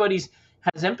everybody's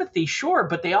has empathy, sure,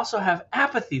 but they also have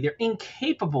apathy. They're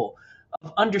incapable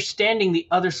of understanding the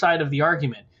other side of the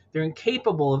argument. They're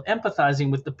incapable of empathizing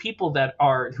with the people that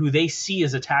are who they see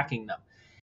as attacking them.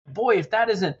 Boy, if that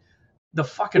isn't the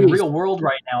fucking real world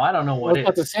right now, I don't know what is. I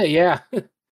was about to say, yeah.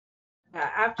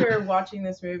 After watching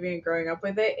this movie and growing up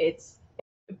with it, it's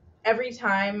every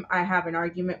time I have an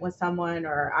argument with someone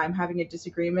or I'm having a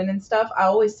disagreement and stuff, I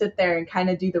always sit there and kind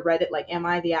of do the Reddit, like, am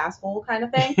I the asshole kind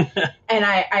of thing? And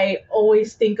I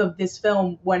always think of this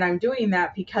film when I'm doing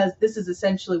that, because this is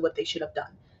essentially what they should have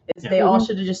done. Is they all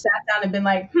should have just sat down and been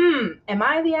like, am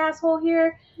I the asshole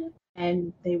here?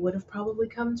 And they would have probably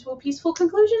come to a peaceful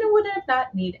conclusion and would have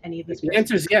not need any of this. The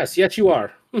answer is yes. Yes, you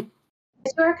are. You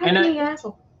are kind of the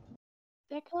asshole.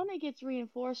 That kind of gets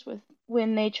reinforced with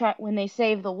when they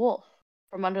save the wolf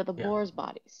from under the boar's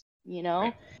bodies. You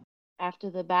know, after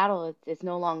the battle, it's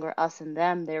no longer us and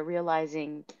them. They're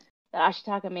realizing that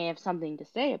Ashitaka may have something to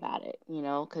say about it. You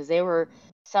know, because they were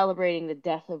celebrating the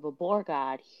death of a boar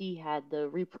god. He had the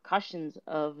repercussions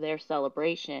of their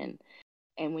celebration,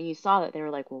 and when you saw that, they were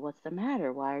like, "Well, what's the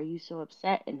matter? Why are you so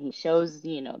upset?" And he shows,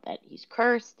 you know, that he's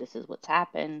cursed. This is what's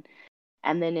happened,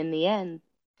 and then in the end,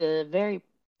 the very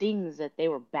things that they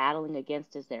were battling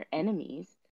against as their enemies,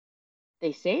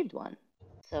 they saved one.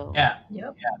 So a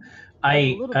little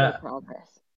bit of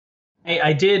progress.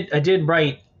 I did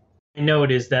write a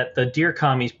note, is that the deer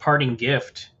kami's parting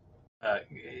gift,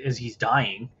 as he's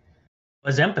dying,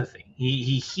 was empathy.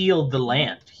 He healed the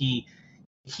land. He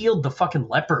healed the fucking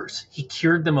lepers. He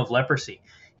cured them of leprosy.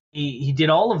 He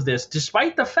did all of this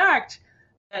despite the fact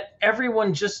that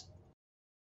everyone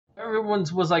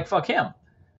was like, fuck him,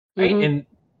 right? And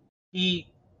the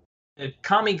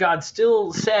kami god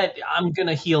still said, I'm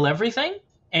gonna heal everything,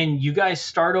 and you guys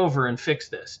start over and fix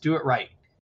this. Do it right.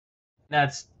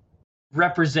 That's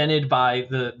represented by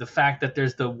the fact that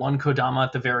there's the one Kodama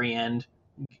at the very end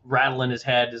rattling his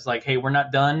head, is like, hey, we're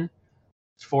not done.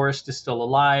 This forest is still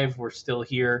alive. We're still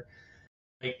here.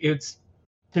 Like, it's,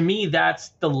 to me, that's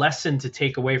the lesson to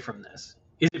take away from this.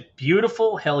 Is it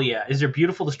beautiful? Hell yeah. Is there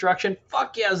beautiful destruction?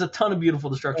 Fuck yeah, there's a ton of beautiful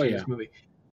destruction in this movie.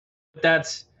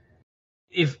 That's,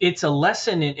 if it's a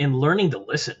lesson in learning to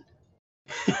listen,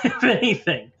 if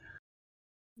anything.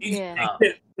 Yeah.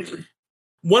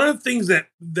 One of the things that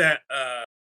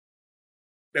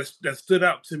stood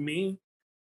out to me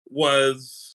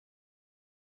was,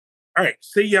 all right,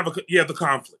 say you have the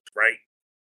conflict, right?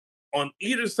 On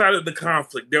either side of the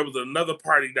conflict, there was another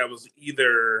party that was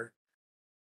either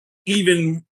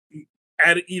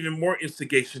added even more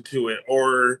instigation to it,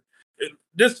 or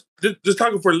just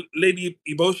talking for Lady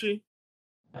Eboshi.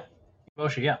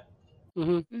 Eboshi, yeah.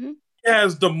 She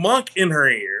has the monk in her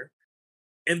ear,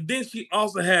 and then she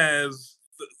also has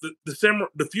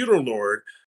the feudal lord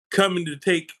coming to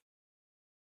take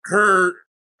her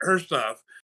stuff,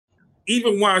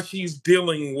 even while she's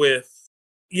dealing with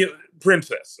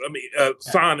princess. I mean,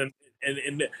 San,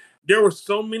 and there were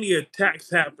so many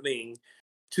attacks happening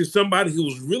to somebody who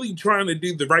was really trying to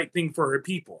do the right thing for her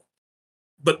people.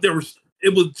 But there was,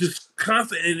 it was just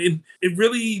constant, and it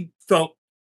really felt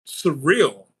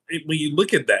surreal when you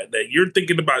look at that. That you're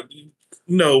thinking about,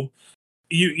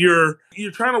 you're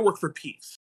trying to work for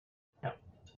peace. Yeah.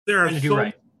 There are Trying to do so right.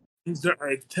 many things that are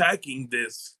attacking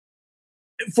this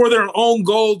for their own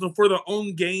goals and for their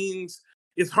own gains.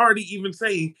 It's hard to even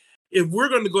say if we're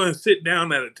going to go and sit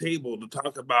down at a table to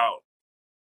talk about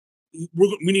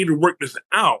we need to work this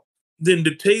out. Then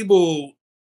the table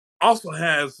also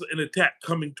has an attack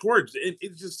coming towards it.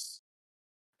 It's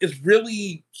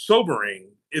really sobering.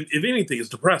 If anything, it's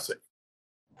depressing.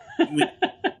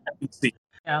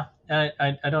 Yeah,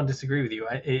 I don't disagree with you.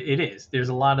 It is. There's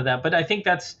a lot of that, but I think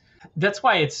that's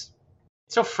why it's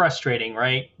so frustrating,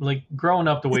 right? Like growing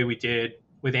up the way we did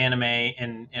with anime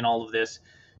and all of this,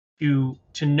 to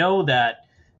know that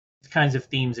these kinds of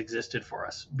themes existed for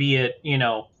us. Be it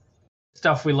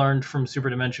stuff we learned from Super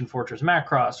Dimension Fortress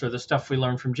Macross, or the stuff we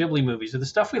learned from Ghibli movies, or the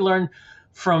stuff we learned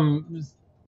from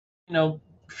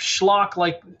schlock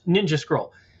like Ninja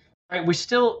Scroll. Right?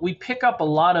 We pick up a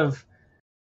lot of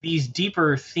these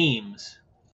deeper themes,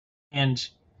 and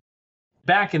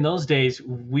back in those days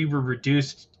we were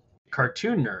reduced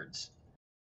cartoon nerds.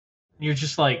 You're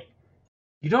just like,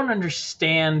 you don't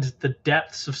understand the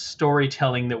depths of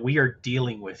storytelling that we are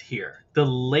dealing with here. The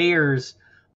layers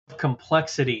of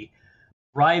complexity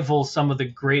rival some of the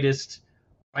greatest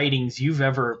writings you've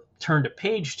ever turned a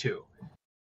page to.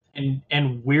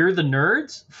 And we're the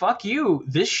nerds? Fuck you.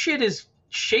 This shit is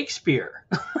Shakespeare.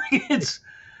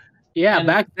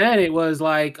 Back then it was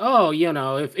like, oh,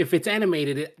 if it's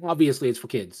animated, obviously it's for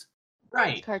kids.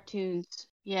 Right. It's cartoons.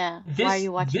 Yeah. Why are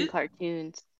you watching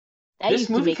cartoons? That this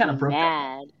movie kind of broke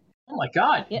mad. Oh my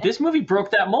god. Yeah. This movie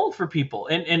broke that mold for people.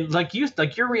 And like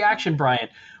your reaction, Brian,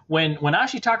 when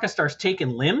Ashitaka starts taking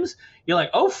limbs, you're like,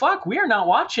 oh fuck, we are not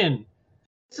watching.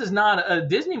 This is not a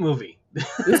Disney movie.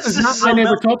 This is not My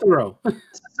Neighbor Totoro. This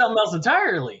is something else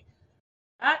entirely.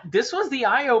 This was the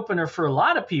eye opener for a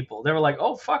lot of people. They were like,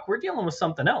 "Oh fuck, we're dealing with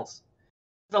something else."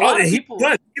 A lot of people.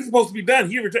 He's supposed to be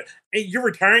done. And you're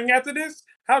retiring after this?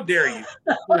 How dare you?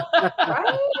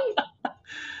 Right?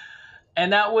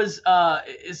 And that was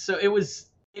so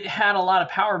it had a lot of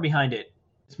power behind it.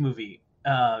 This movie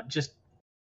just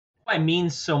why it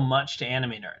means so much to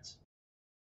anime nerds,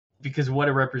 because of what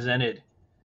it represented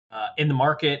in the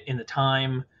market, in the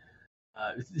time.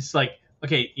 It's like,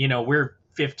 okay, we're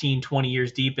 15, 20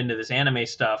 years deep into this anime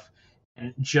stuff,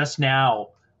 and just now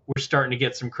we're starting to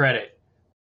get some credit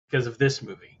because of this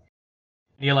movie.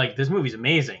 And you're like, this movie's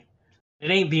amazing.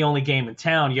 It ain't the only game in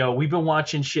town, yo. We've been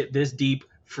watching shit this deep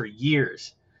for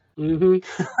years. Mm-hmm.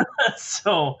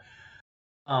 So,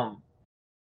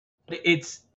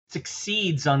 it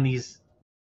succeeds on these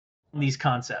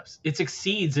concepts. It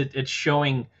succeeds at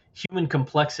showing human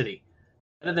complexity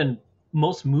better than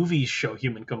most movies show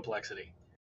human complexity.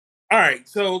 All right,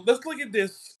 so let's look at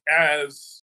this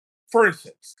as, for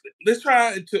instance, let's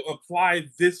try to apply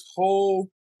this whole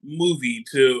movie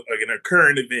to a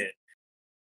current event,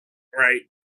 right?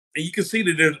 And you can see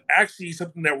that there's actually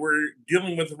something that we're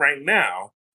dealing with right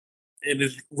now, and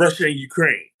it's Russia and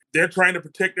Ukraine. They're trying to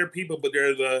protect their people, but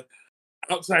there's a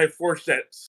outside force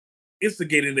that's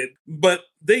instigating it. But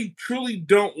they truly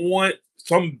don't want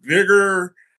some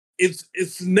bigger.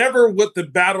 It's never what the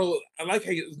battle. I like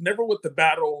how it's never what the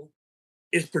battle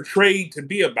is portrayed to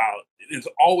be about. It's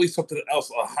always something else,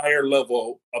 a higher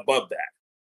level above that.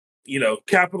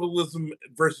 Capitalism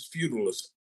versus feudalism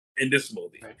in this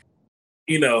movie. Right.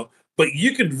 But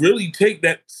you could really take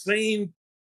that same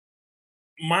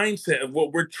mindset of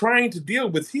what we're trying to deal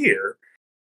with here,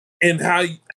 and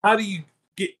how do you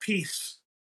get peace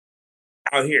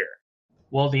out here?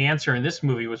 Well, the answer in this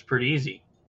movie was pretty easy.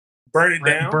 Burn it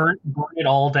down? Burn it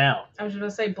all down. I was going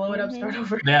to say, blow it up, start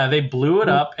over. Yeah, they blew it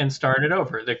up and started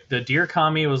over. The dear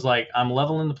Kami was like, I'm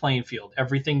leveling the playing field.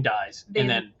 Everything dies. And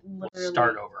then we'll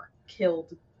start over.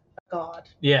 Killed a god.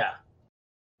 Yeah.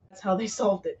 That's how they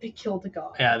solved it. They killed a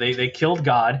god. Yeah, they killed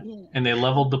God, and they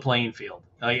leveled the playing field.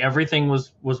 Like, everything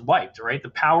was wiped, right? The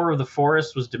power of the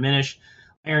forest was diminished.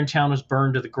 Irontown was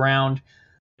burned to the ground.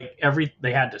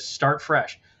 They had to start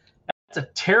fresh. That's a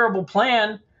terrible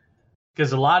plan,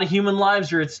 because a lot of human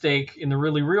lives are at stake in the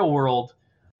really real world.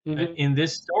 Mm-hmm. In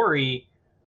this story,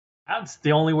 that's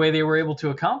the only way they were able to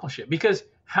accomplish it. Because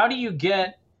how do you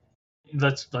get,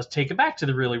 let's take it back to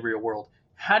the really real world.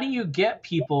 How do you get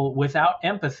people without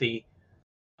empathy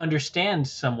understand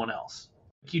someone else?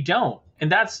 You don't.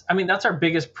 And that's our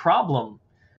biggest problem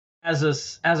as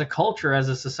a culture, as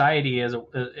a society, as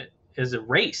a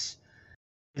race,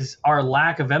 is our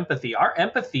lack of empathy. Our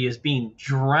empathy is being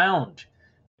drowned.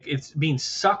 It's being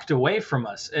sucked away from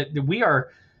us. We are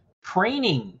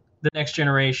training the next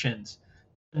generations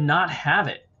not have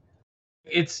it.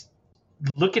 It's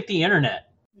look at the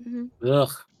internet.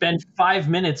 Ugh. Spend 5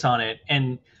 minutes on it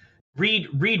and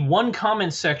read one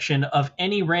comment section of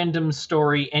any random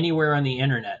story anywhere on the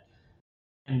internet,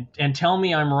 and tell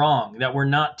me I'm wrong that we're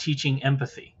not teaching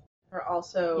empathy. We're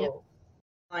also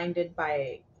blinded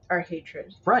by our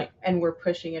hatred, right? And we're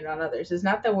pushing it on others. It's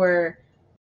not that we're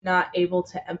not able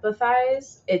to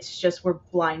empathize; it's just we're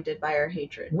blinded by our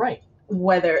hatred, right?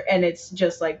 And it's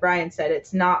just like Brian said,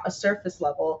 it's not a surface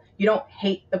level. You don't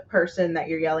hate the person that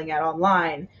you're yelling at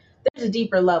online. There's a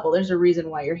deeper level. There's a reason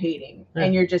why you're hating,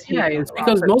 and you're just hating. Yeah, it's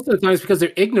because most of the time it's because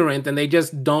they're ignorant and they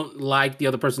just don't like the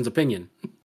other person's opinion.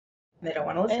 They don't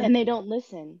want to listen, and they don't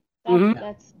listen.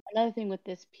 That's another thing with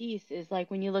this piece is like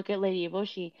when you look at Lady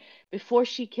Eboshi, before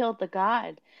she killed the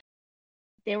god,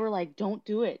 they were like, "Don't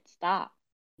do it. Stop.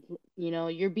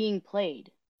 You're being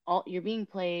played. You're being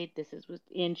played.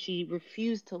 And she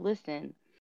refused to listen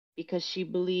because she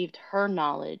believed her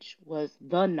knowledge was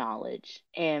the knowledge,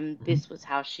 and this was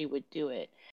how she would do it.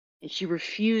 And she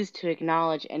refused to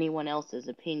acknowledge anyone else's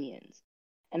opinions.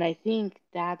 And I think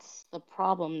that's the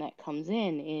problem that comes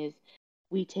in is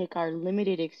we take our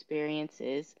limited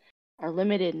experiences, our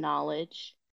limited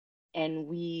knowledge, and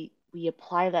we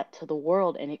apply that to the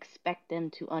world and expect them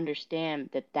to understand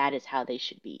that that is how they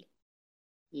should be,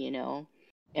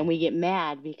 and we get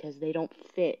mad because they don't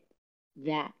fit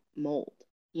that mold.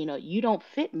 You don't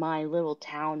fit my little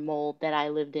town mold that I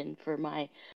lived in for my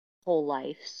whole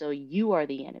life, so you are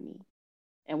the enemy,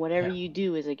 and whatever you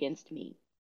do is against me,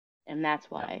 and that's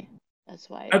why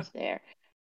it's there.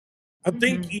 I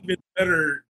think even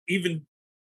better,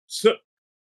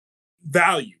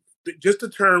 value, just the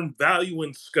term value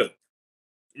and scope,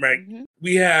 right?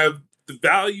 We have the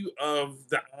value of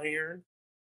the iron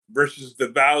versus the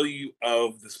value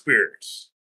of the spirits,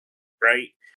 right?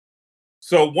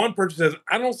 So one person says,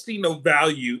 I don't see no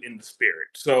value in the spirit.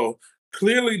 So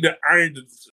clearly the iron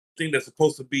is the thing that's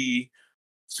supposed to be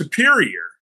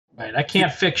superior. Right. I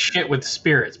can't fix shit with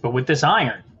spirits, but with this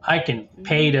iron, I can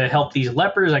pay to help these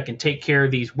lepers. I can take care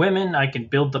of these women. I can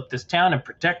build up this town and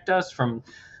protect us from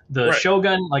the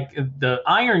shogun. Like the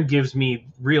iron gives me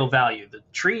real value. The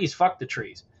trees, fuck the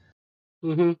trees.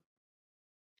 The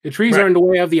trees are in the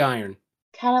way of the iron.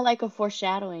 Kind of like a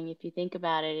foreshadowing, if you think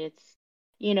about it. It's,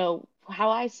 how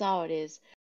I saw it is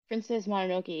Princess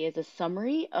Mononoke is a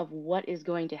summary of what is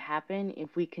going to happen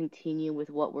if we continue with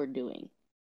what we're doing.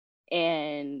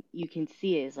 And you can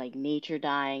see it as like nature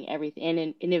dying,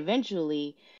 everything. And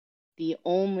eventually, the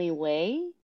only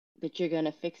way that you're going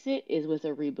to fix it is with a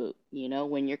reboot.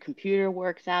 When your computer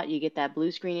works out, you get that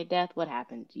blue screen of death, what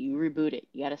happens? You reboot it.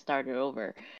 You got to start it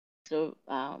over. So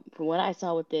from what I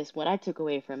saw with this, what I took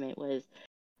away from it was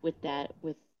with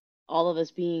all of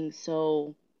us being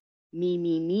so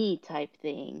me type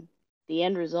thing, the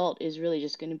end result is really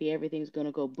just going to be everything's going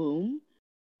to go boom.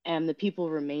 And the people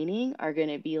remaining are going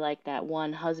to be like that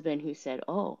one husband who said,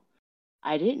 oh,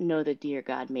 I didn't know the dear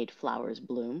God made flowers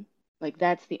bloom. Like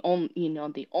that's the only,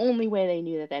 the only way they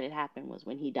knew that had happened was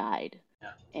when he died.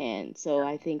 Yeah. And so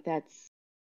I think it's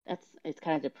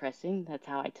kind of depressing. That's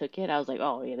how I took it. I was like,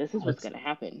 oh yeah, this is what's going to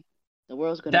happen. The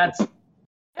world's going to.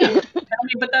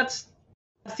 But that's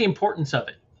the importance of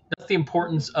it. That's the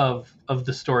importance of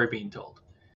the story being told.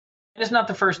 And it's not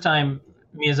the first time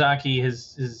Miyazaki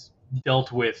has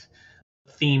dealt with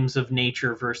themes of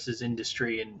nature versus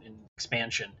industry and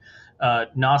expansion.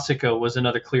 Nausicaa was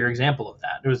another clear example of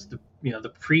that. It was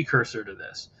the precursor to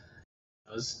this.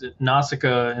 It was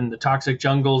Nausicaa and the toxic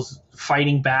jungles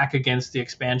fighting back against the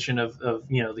expansion of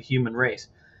the human race,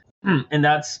 and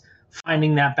that's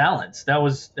finding that balance. That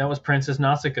was Princess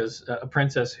Nausicaa's, a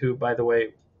princess who, by the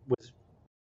way,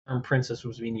 princess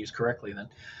was being used correctly then.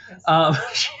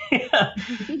 Yes.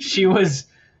 She was.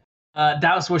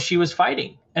 That was what she was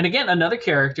fighting. And again, another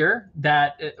character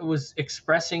that was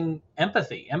expressing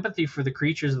empathy for the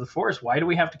creatures of the forest. Why do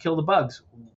we have to kill the bugs?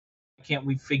 Why can't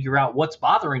we figure out what's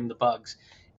bothering the bugs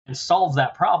and solve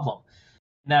that problem?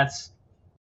 And that's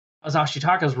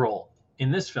Ashitaka's role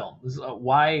in this film.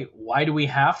 Why do we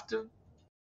have to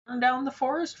burn down the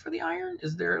forest for the iron?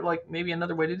 Is there like maybe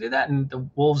another way to do that? And the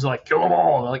wolves are like, kill them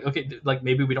all. Like, okay, like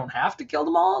maybe we don't have to kill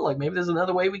them all. Like maybe there's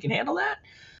another way we can handle that.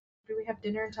 Do we have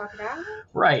dinner and talk it out?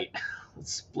 Right.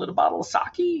 Let's split a bottle of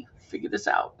sake, figure this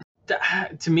out.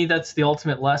 To me, that's the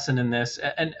ultimate lesson in this.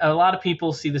 And a lot of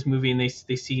people see this movie and they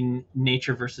see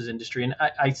nature versus industry, and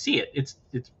I see it. It's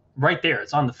right there.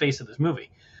 It's on the face of this movie.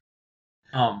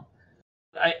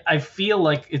 I feel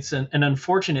like it's an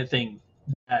unfortunate thing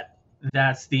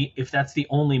if that's the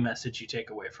only message you take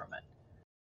away from it.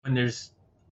 When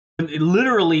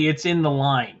literally it's in the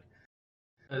line.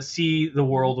 see the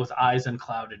world with eyes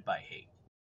unclouded by hate.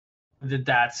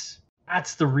 That's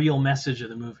the real message of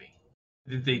the movie.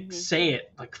 They say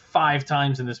it like 5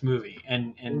 times in this movie,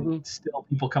 and still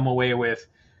people come away with,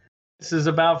 this is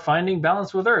about finding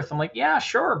balance with Earth. I'm like, yeah,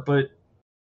 sure, but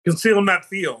conceal, not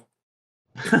feel.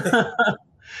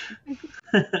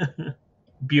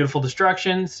 Beautiful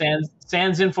destruction.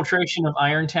 Sans infiltration of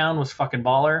Irontown was fucking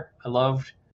baller. I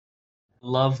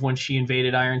loved when she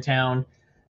invaded Irontown.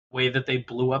 The way that they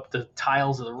blew up the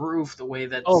tiles of the roof, the way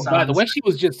that God, the way she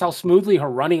was just how smoothly her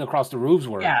running across the roofs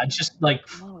were. Yeah, just like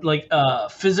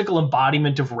physical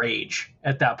embodiment of rage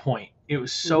at that point. It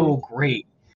was so great.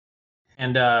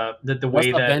 And the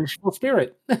way that vengeful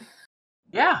spirit.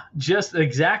 Yeah, just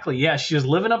exactly. Yeah, she was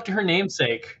living up to her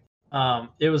namesake.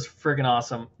 It was freaking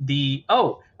awesome.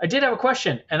 I did have a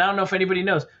question, and I don't know if anybody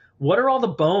knows. What are all the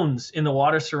bones in the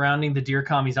water surrounding the Deer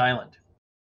Kami's island?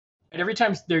 And every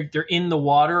time they're in the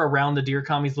water around the Deer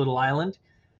Kami's little island,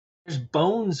 there's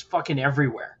bones fucking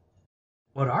everywhere.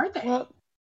 What are they? Well,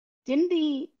 didn't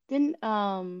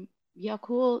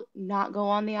Yakul not go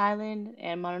on the island,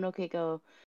 and Mononoke go,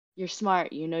 "You're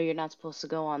smart. You know you're not supposed to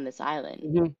go on this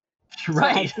island."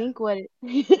 Right. So I think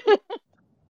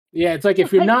yeah, it's like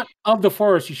if you're not of the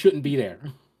forest, you shouldn't be there.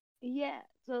 Yeah.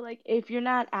 So like if you're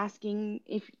not asking,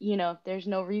 if there's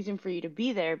no reason for you to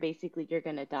be there, basically you're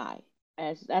gonna die.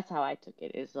 That's how I took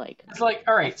it. It's like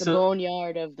all right, the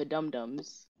boneyard of the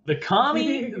dum-dums. The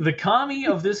kami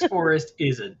of this forest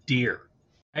is a deer,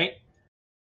 right?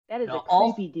 That is a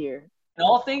creepy deer. In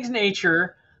all things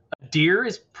nature, a deer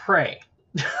is prey.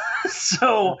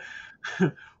 So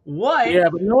what? Yeah,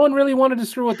 but no one really wanted to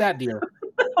screw with that deer.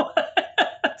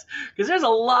 Because there's a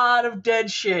lot of dead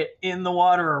shit in the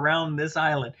water around this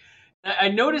island. I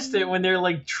noticed it when they're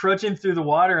like trudging through the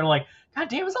water, and like, God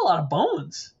damn, there's a lot of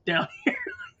bones down here.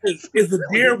 It's a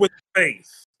deer with a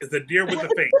face. It's a deer with a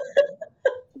face.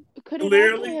 Could it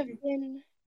also have been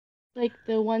like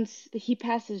the ones that he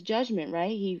passes judgment,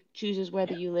 right? He chooses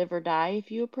whether you live or die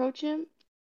if you approach him.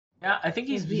 Yeah, I think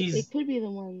It could be the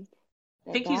ones.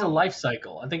 I think he's a life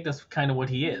cycle. I think that's kind of what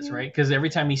he is, right? Because every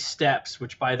time he steps,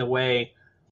 which by the way,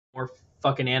 more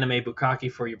fucking anime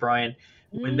bukkake for you, Brian.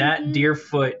 When that deer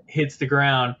foot hits the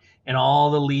ground and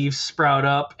all the leaves sprout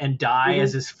up and die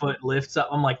as his foot lifts up,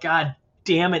 I'm like, God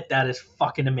damn it, that is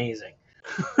fucking amazing.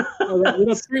 That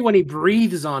little tree, when he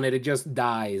breathes on it, it just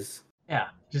dies. Yeah,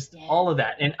 all of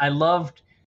that. And I loved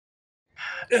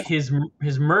his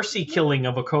mercy killing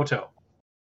of Akoto.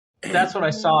 That's what I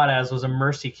saw it as, was a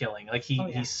mercy killing. Like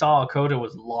he saw Akoto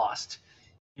was lost.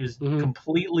 He was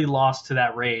completely lost to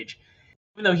that rage.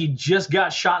 Even though he just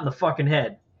got shot in the fucking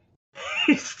head,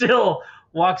 he still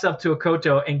walks up to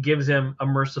Akoto and gives him a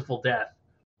merciful death.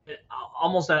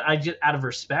 Almost out of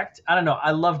respect. I don't know.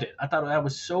 I loved it. I thought that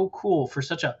was so cool for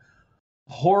such a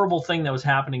horrible thing that was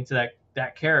happening to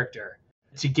that character.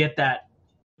 To get that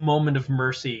moment of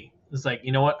mercy, it's like,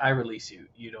 you know what? I release you.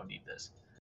 You don't need this.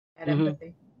 Had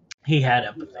empathy. He had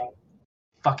empathy.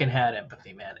 Fucking had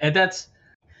empathy, man. And that's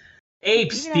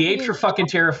apes. The apes were fucking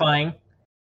terrifying.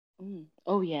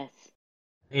 Oh yes.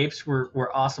 Apes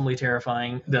were awesomely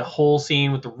terrifying. The whole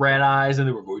scene with the red eyes and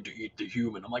they were going to eat the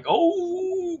human. I'm like,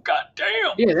 oh, god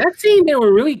damn. Yeah, that scene, they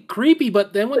were really creepy,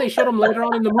 but then when they showed them later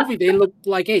on in the movie, they looked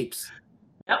like apes.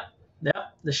 Yep.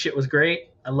 The shit was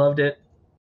great. I loved it.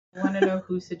 I want to know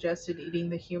who suggested eating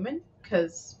the human,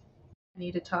 because I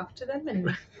need to talk to them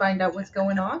and find out what's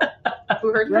going on.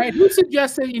 Who heard right? Who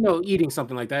suggested, eating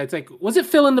something like that? It's like, was it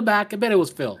Phil in the back? I bet it was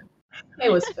Phil.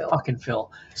 It was Phil. Fucking Phil.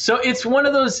 So it's one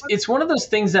of those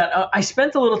things that I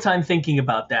spent a little time thinking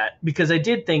about that, because I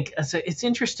did think it's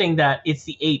interesting that it's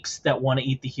the apes that want to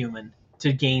eat the human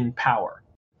to gain power,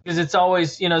 because it's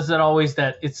always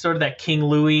it's sort of that King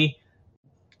Louis,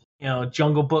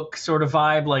 Jungle Book sort of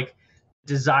vibe, like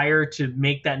desire to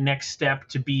make that next step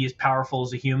to be as powerful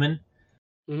as a human.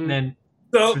 And then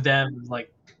for them,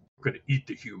 like, we're gonna eat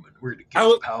the human. We're gonna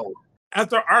get power.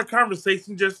 After our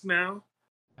conversation just now,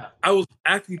 I was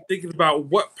actually thinking about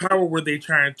what power were they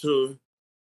trying to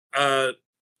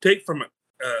take from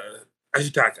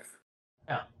Ashitaka.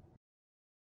 Yeah.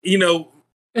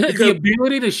 The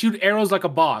ability to shoot arrows like a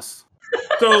boss.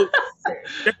 So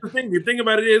that's the thing. The thing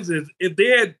about it is if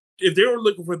they were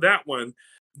looking for that one,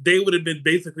 they would have been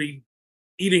basically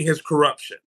eating his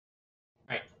corruption.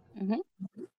 Right.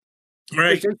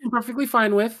 Right. Which I'm perfectly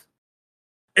fine with.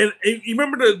 And you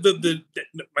remember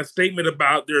my statement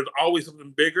about there's always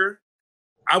something bigger?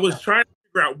 I was trying to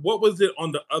figure out what was it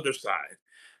on the other side.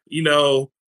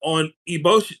 On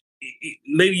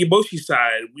Lady Eboshi's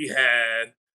side, we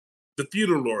had the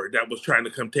feudal lord that was trying to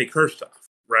come take her stuff,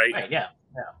 right? Right, yeah.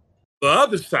 The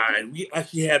other side, we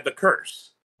actually had the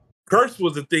curse. curse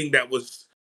was a thing that was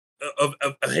of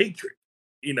hatred.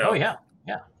 Oh yeah.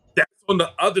 That's on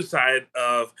the other side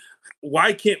of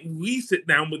why can't we sit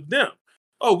down with them?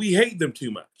 Oh, we hate them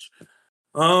too much.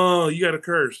 Oh, you got a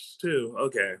curse too.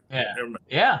 Okay.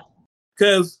 Yeah.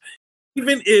 Because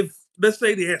even if, let's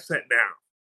say they had sat down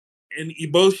and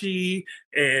Iboshi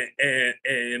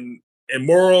and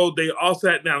Moro, they all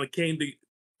sat down and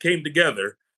came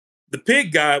together, the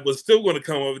pig guy was still going to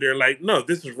come over there like, no,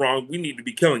 this is wrong. We need to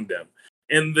be killing them.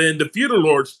 And then the feudal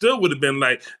lord still would have been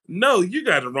like, no, you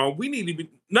got it wrong. We need to be,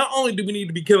 not only do we need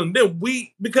to be killing them,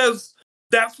 because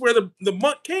that's where the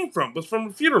monk came from, was from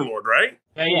the feudal lord, right?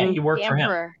 Yeah, he worked for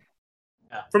him.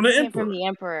 Yeah. From the Came emperor. from the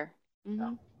emperor.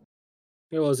 Mm-hmm.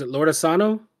 Yeah, was it Lord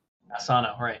Asano?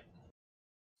 Asano, right.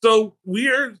 So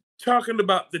we're talking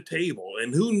about the table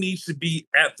and who needs to be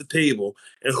at the table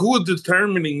and who is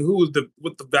determining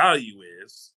what the value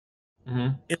is.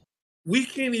 Mm-hmm. And we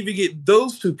can't even get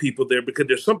those two people there because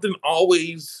there's something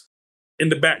always in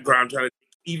the background trying to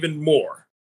take even more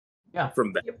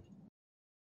from that.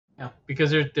 Yeah,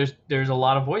 because there's a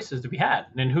lot of voices to be had.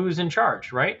 And who's in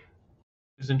charge, right?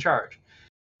 Who's in charge?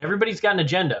 Everybody's got an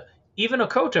agenda. Even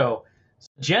Okoto's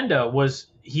agenda was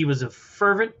he was a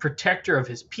fervent protector of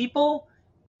his people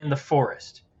and the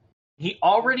forest. He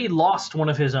already lost one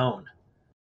of his own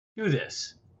to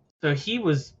this. So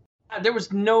there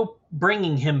was no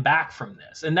bringing him back from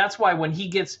this. And that's why when he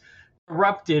gets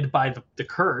corrupted by the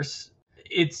curse,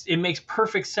 it makes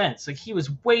perfect sense. Like, he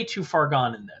was way too far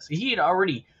gone in this. He had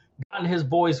already gotten his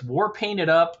boys war painted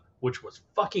up, which was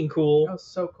fucking cool. That was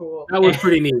so cool. That was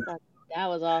pretty neat. That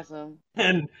was awesome.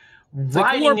 And It's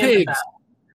riding like war into pigs. that.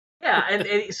 Yeah,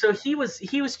 and so he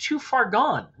was too far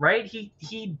gone, right?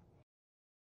 He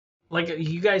like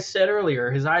you guys said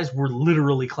earlier, his eyes were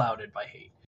literally clouded by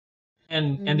hate.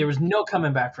 And there was no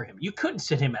coming back for him. You couldn't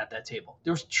sit him at that table.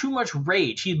 There was too much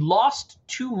rage. He'd lost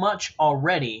too much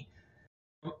already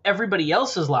from everybody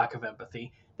else's lack of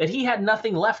empathy that he had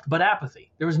nothing left but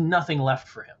apathy. There was nothing left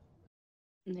for him.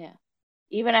 Yeah.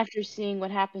 Even after seeing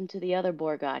what happened to the other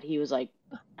boar god, he was like,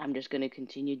 I'm just going to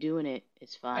continue doing it.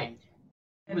 It's fine.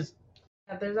 It was.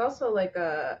 There's also like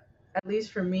at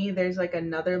least for me, there's like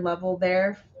another level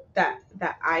there that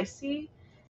I see.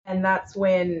 And that's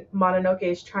when Mononoke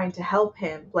is trying to help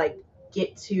him, like,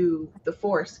 get to the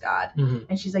forest god. Mm-hmm.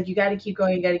 And she's like, you got to keep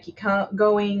going, you got to keep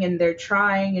going. And they're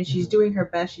trying, and she's doing her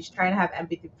best. She's trying to have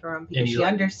empathy for him because she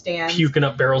understands. Puking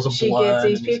up barrels of blood.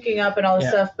 He's puking up and all this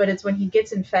stuff. But it's when he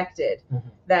gets infected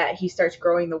that he starts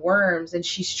growing the worms. And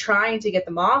she's trying to get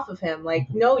them off of him.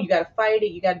 Like, no, you got to fight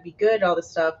it. You got to be good, all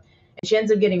this stuff. And she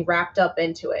ends up getting wrapped up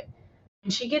into it.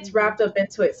 And she gets wrapped up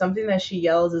into it. Something that she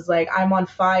yells is like, I'm on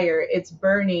fire. It's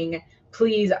burning.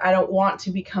 Please, I don't want to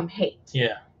become hate.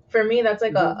 Yeah. For me, that's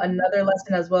like another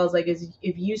lesson as well. Is like,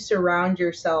 if you surround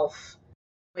yourself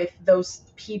with those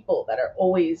people that are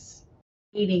always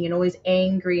hating and always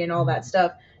angry and all that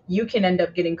stuff, you can end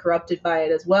up getting corrupted by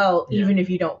it as well, even if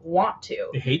you don't want to.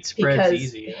 The hate spreads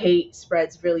easy. Because hate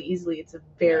spreads really easily. It's a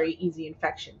very easy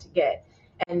infection to get.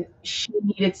 And she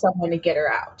needed someone to get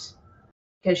her out,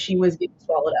 because she was getting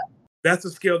swallowed up. That's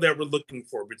a skill that we're looking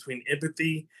for between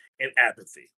empathy and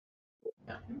apathy.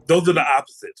 Yeah. Those are the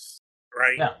opposites,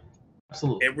 right? Yeah,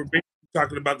 absolutely. And we're basically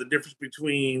talking about the difference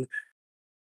between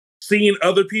seeing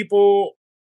other people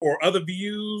or other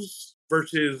views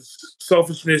versus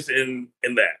selfishness in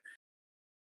that.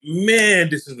 Man,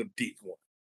 this is a deep one.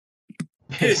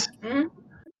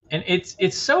 And it's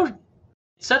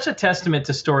such a testament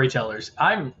to storytellers.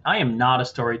 I am not a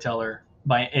storyteller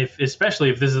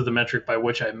especially if this is the metric by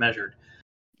which I measured,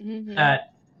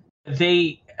 that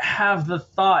they have the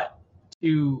thought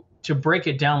to break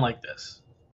it down like this.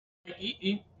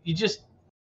 You just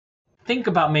think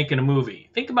about making a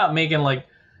movie. Think about making like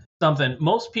something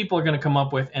most people are going to come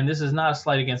up with, and this is not a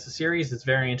slight against the series, it's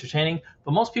very entertaining,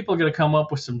 but most people are going to come up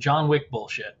with some John Wick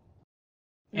bullshit.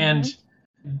 And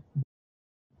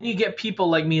you get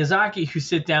people like Miyazaki who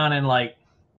sit down and like,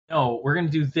 no, we're going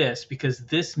to do this because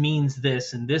this means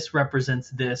this, and this represents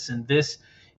this, and this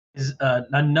is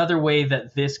another way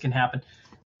that this can happen.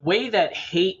 The way that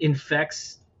hate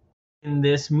infects in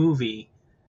this movie,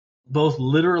 both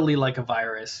literally like a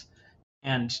virus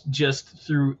and just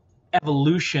through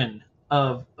evolution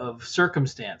of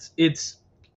circumstance, it's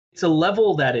a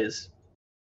level that is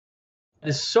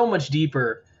so much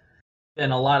deeper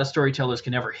than a lot of storytellers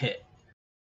can ever hit.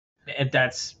 And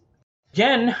that's,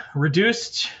 again,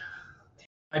 reduced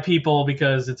by people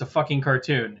because it's a fucking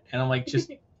cartoon. And I'm like, just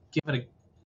give it a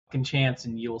fucking chance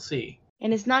and you'll see.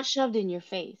 And it's not shoved in your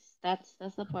face. That's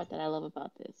the part that I love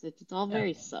about this. It's all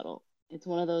very subtle. It's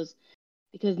one of those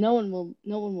because no one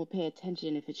will pay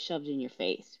attention if it's shoved in your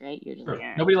face, right? You're just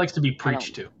like, Nobody likes to be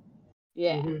preached to.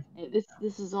 Yeah. Mm-hmm.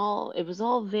 This is all. It was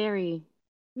all very.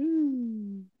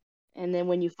 And then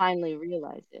when you finally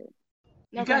realize it,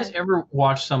 You guys ever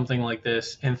watch something like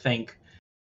this and think,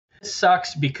 this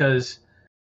sucks because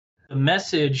the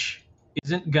message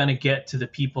isn't going to get to the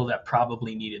people that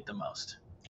probably need it the most?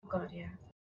 Oh God, yeah.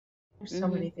 There's so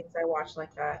many things I watch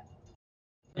like that.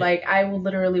 Like, I will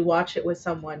literally watch it with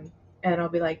someone and I'll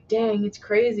be like, dang, it's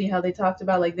crazy how they talked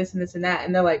about like this and this and that.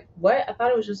 And they're like, what? I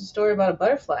thought it was just a story about a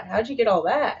butterfly. How'd you get all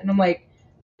that? And I'm like,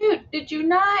 dude, did you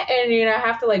not? And I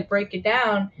have to like break it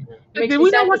down. Did we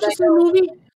not watch the same movie?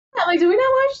 Yeah, like, do we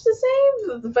not watch the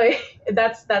same?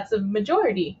 But that's a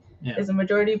majority. Yeah. Is a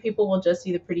majority of people will just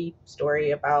see the pretty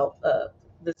story about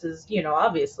this is,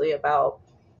 obviously about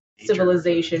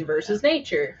civilization versus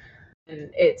nature. And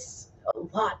it's a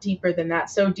lot deeper than that.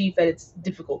 So deep that it's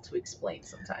difficult to explain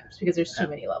sometimes because there's too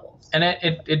many levels. And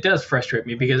it does frustrate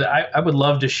me because I would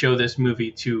love to show this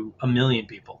movie to 1 million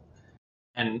people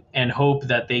and hope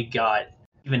that they got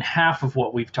even half of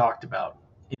what we've talked about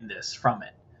in this from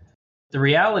it. The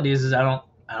reality is I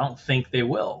don't think they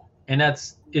will. And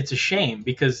it's a shame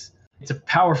because it's a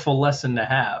powerful lesson to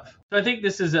have. So I think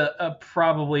this is a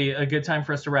probably a good time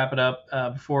for us to wrap it up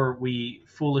before we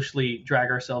foolishly drag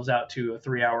ourselves out to a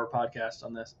 3-hour podcast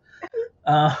on this.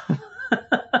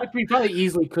 Which we probably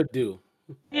easily could do.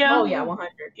 Yeah. Oh yeah,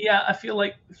 100. Yeah, I feel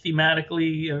like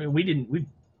thematically, I mean, we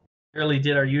barely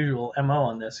did our usual MO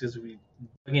on this because we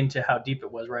dug into how deep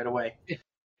it was right away.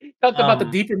 Talked about the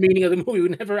deeper meaning of the movie. We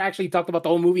never actually talked about the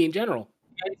whole movie in general.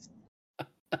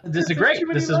 This is great.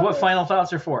 This is what final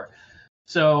thoughts are for.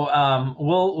 So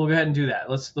we'll go ahead and do that.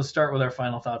 Let's start with our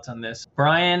final thoughts on this.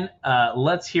 Brian,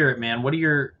 let's hear it, man. What are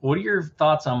your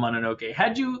thoughts on Mononoke?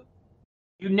 Had you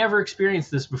never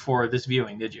experienced this before this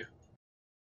viewing, did you?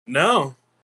 No.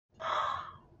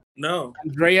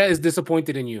 Andrea is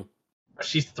disappointed in you.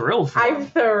 She's thrilled. I'm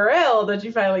thrilled that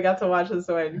you finally got to watch this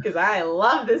one because I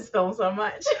love this film so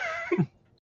much.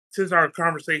 Since our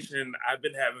conversation, I've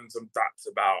been having some thoughts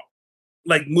about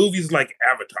like movies like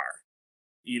Avatar,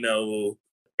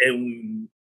 and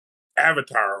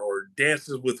Avatar or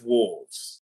Dances with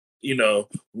Wolves,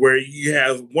 where you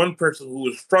have one person who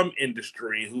is from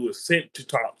industry who is sent to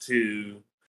talk to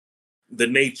the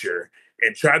nature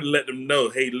and try to let them know,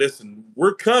 hey, listen,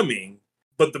 we're coming.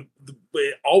 But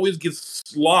it always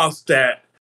gets lost that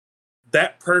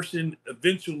person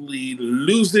eventually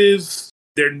loses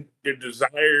their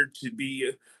desire to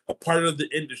be a part of the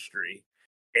industry,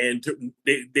 and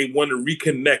they want to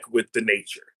reconnect with the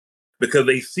nature because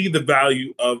they see the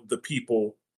value of the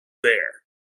people there.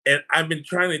 And I've been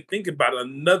trying to think about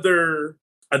another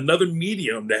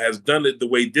medium that has done it the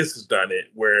way this has done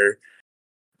it, where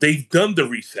they've done the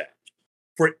reset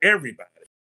for everybody.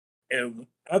 And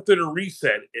after the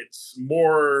reset, it's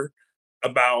more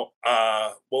about,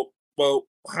 well,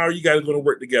 how are you guys going to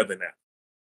work together now?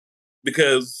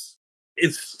 Because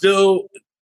it's still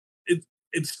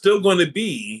going to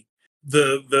be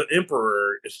the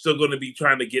emperor is still going to be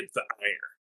trying to get the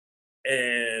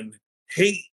iron, and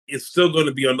hate is still going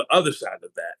to be on the other side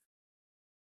of that.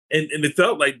 And it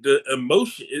felt like the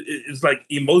emotion is like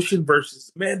emotion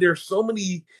versus, man, there's so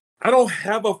many. I don't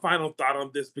have a final thought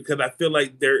on this because I feel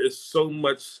like there is so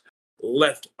much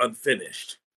left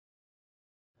unfinished,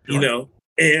 Sure.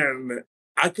 and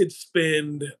I could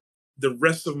spend the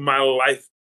rest of my life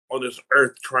on this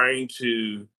earth trying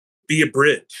to be a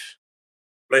bridge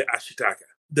like Ashitaka.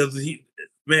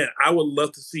 Man, I would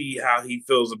love to see how he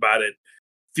feels about it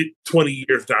 20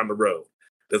 years down the road.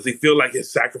 Does he feel like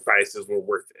his sacrifices were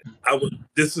worth it?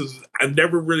 I've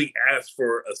never really asked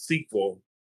for a sequel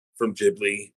from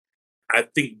Ghibli. I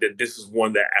think that this is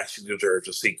one that actually deserves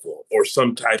a sequel or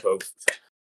some type of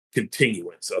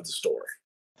continuance of the story.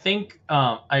 I think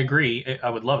I agree. I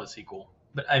would love a sequel,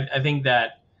 but I think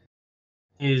that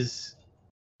is,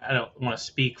 I don't want to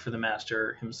speak for the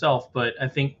master himself, but I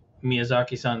think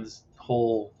Miyazaki-san's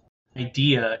whole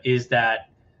idea is that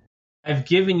I've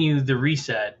given you the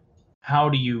reset. How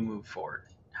do you move forward?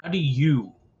 How do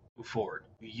you move forward?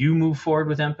 You move forward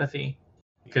with empathy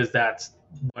because that's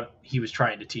what he was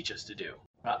trying to teach us to do.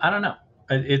 I don't know.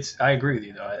 I agree with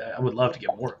you though. I would love to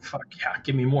get more. Fuck yeah,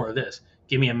 give me more of this.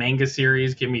 Give me a manga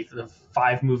series. Give me the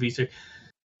 5 movies.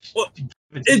 Well,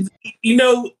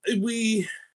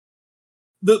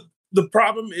 the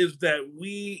problem is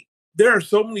that there are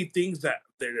so many things that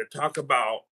they talk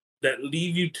about that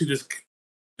lead you to the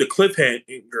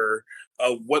cliffhanger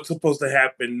of what's supposed to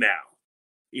happen now.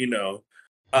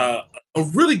 A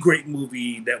really great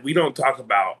movie that we don't talk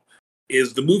about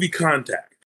is the movie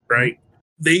Contact, right?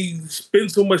 they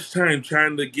spend so much time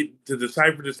trying to get to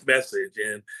decipher this message,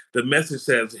 and the message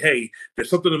says, "Hey, there's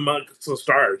something amongst the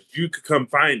stars. You could come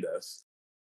find us."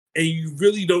 And you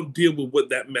really don't deal with what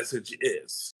that message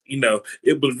is.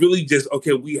 It was really just,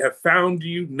 okay, we have found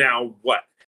you, now what?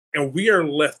 And we are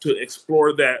left to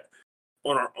explore that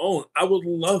on our own. I would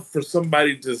love for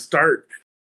somebody to start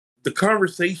the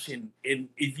conversation, and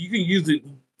if you can use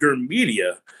your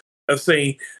media, of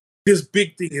saying, this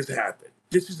big thing has happened.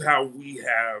 This is how we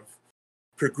have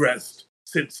progressed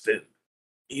since then.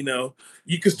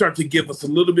 You can start to give us a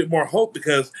little bit more hope,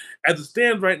 because as it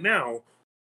stands right now,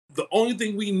 the only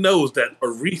thing we know is that a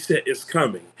reset is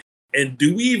coming. And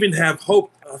do we even have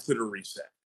hope after the reset?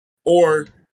 Or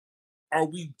are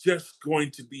we just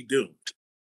going to be doomed?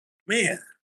 Man.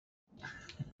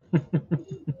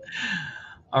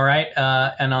 All right.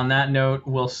 And on that note,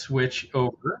 we'll switch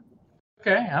over.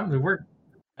 Okay.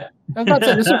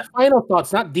 This is final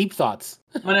thoughts, not deep thoughts.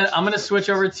 I'm gonna switch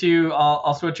over to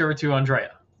I'll switch over to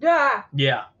Andrea. Yeah.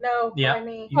 Yeah. No, Yeah.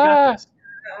 funny. You got this.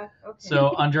 Okay.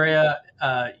 So Andrea,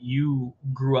 you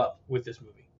grew up with this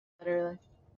movie. Literally.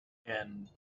 And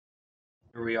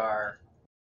here we are.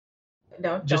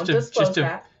 Don't disclose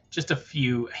that. Just a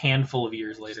handful of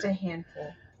years later. Just a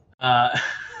handful.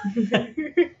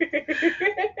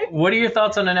 What are your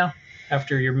thoughts on it now,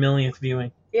 after your millionth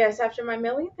viewing? Yes, after my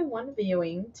 1,000,001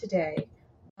 viewing today,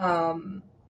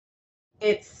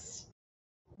 it's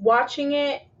watching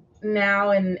it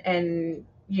now and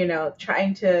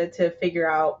trying to figure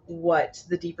out what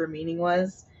the deeper meaning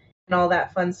was and all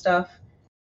that fun stuff.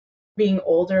 Being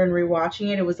older and rewatching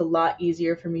it, it was a lot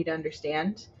easier for me to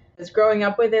understand. As growing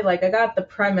up with it, like, I got the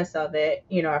premise of it.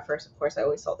 At first, of course, I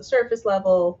always saw the surface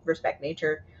level, respect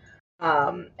nature,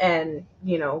 and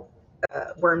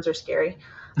worms are scary.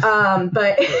 But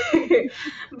but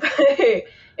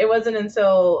it wasn't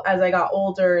until as I got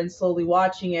older and slowly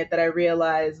watching it that I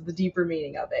realized the deeper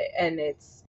meaning of it. And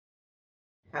it's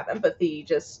have empathy,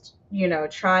 just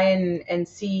try and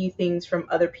see things from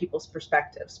other people's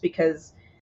perspectives, because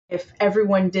if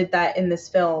everyone did that in this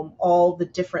film, all the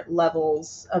different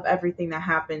levels of everything that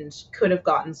happened could have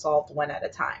gotten solved one at a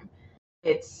time.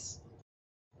 It's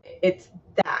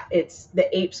the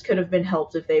apes could have been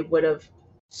helped if they would have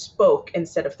spoke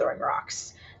instead of throwing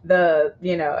rocks.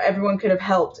 Everyone could have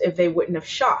helped if they wouldn't have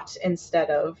shot instead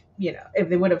of, if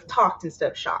they would have talked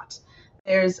instead of shot.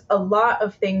 There's a lot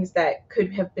of things that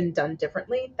could have been done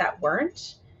differently that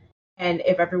weren't. And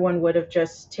if everyone would have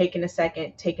just taken a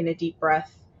second, taken a deep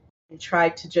breath, and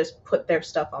tried to just put their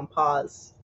stuff on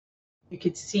pause, you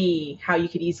could see how you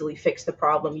could easily fix the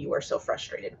problem you were so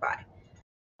frustrated by.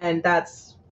 And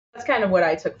that's kind of what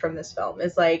I took from this film,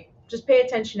 is like, just pay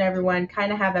attention to everyone,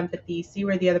 kind of have empathy, see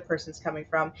where the other person's coming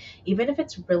from, even if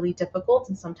it's really difficult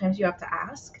and sometimes you have to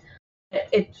ask.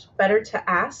 It's better to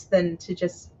ask than to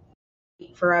just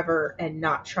wait forever and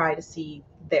not try to see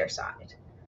their side.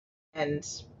 And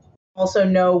also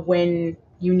know when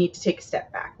you need to take a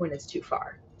step back, when it's too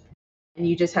far. And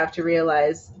you just have to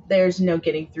realize there's no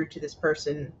getting through to this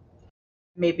person.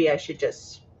 Maybe I should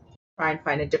just try and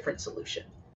find a different solution.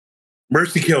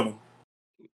 Mercy kill him.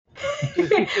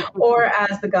 Or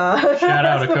as the god. Shout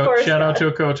out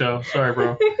to Akoto. Sorry,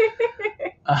 bro.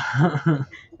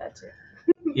 That's it.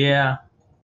 Yeah.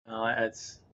 No,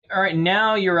 it's all right.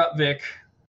 Now you're up, Vic.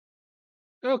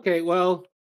 Okay, well,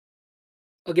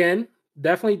 again,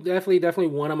 definitely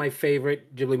one of my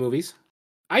favorite Ghibli movies.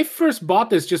 I first bought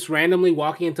this just randomly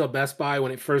walking into a Best Buy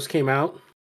when it first came out.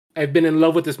 I've been in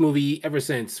love with this movie ever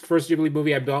since. First Ghibli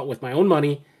movie I bought with my own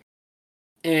money.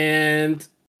 And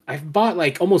I've bought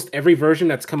like almost every version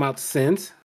that's come out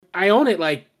since. I own it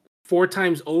like 4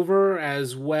 times over,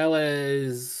 as well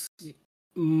as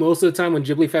most of the time when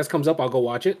Ghibli Fest comes up, I'll go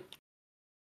watch it.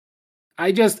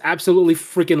 I just absolutely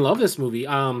freaking love this movie.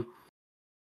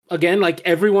 Again, like,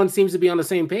 everyone seems to be on the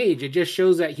same page. It just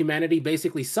shows that humanity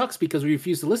basically sucks because we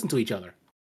refuse to listen to each other.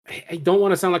 I don't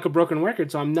want to sound like a broken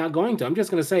record, so I'm not going to. I'm just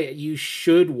going to say you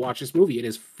should watch this movie. It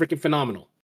is freaking phenomenal.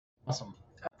 Awesome.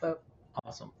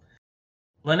 Awesome.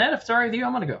 Lynette, if it's all right with you,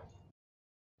 I'm going to go.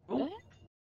 Cool.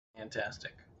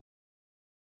 Fantastic.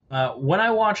 When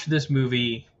I watched this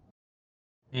movie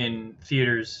in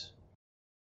theaters,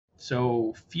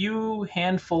 so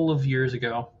handful of years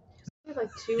ago. Like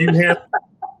 2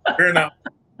 Fair enough.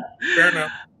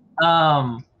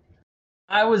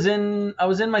 I was in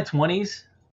my 20s,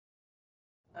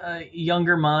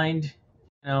 younger mind,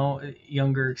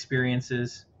 younger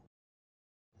experiences.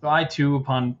 So I too,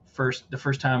 upon first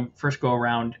go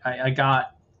around,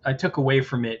 I took away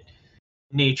from it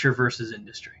nature versus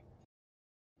industry.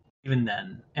 Even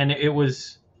then, and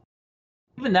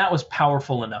even that was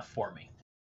powerful enough for me.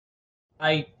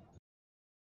 I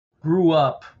grew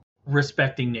up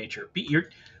respecting nature. When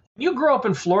you grow up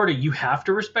in Florida, you have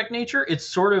to respect nature. It's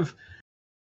sort of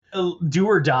do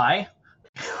or die.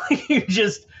 You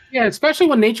just especially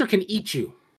when nature can eat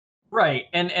you. Right,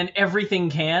 and everything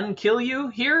can kill you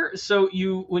here. So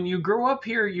when you grow up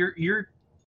here, you're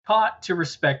taught to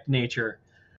respect nature,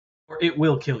 or it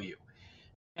will kill you.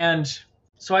 And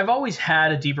so I've always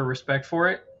had a deeper respect for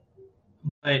it,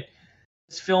 but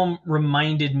this film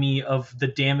reminded me of the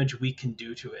damage we can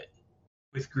do to it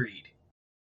with greed.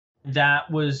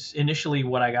 That was initially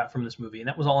what I got from this movie, and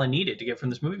that was all I needed to get from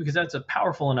this movie because that's a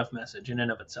powerful enough message in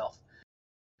and of itself.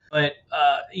 But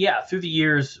through the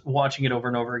years, watching it over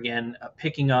and over again,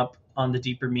 picking up on the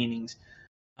deeper meanings,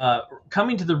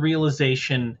 coming to the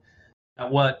realization that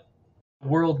what the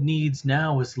world needs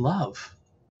now is love,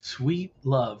 sweet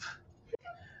love.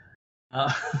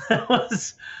 There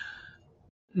was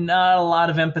not a lot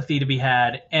of empathy to be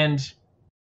had. And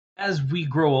as we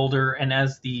grow older and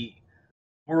as the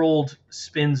world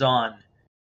spins on,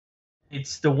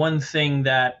 it's the one thing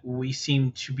that we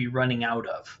seem to be running out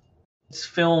of. This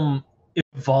film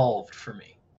evolved for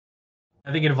me.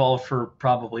 I think it evolved for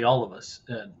probably all of us,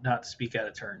 not to speak out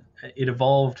of turn. It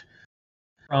evolved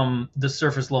from the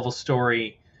surface level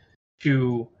story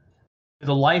to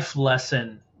the life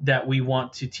lesson that we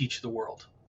want to teach the world.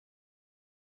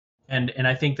 And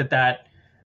I think that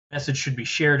message should be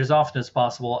shared as often as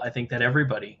possible. I think that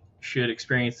everybody should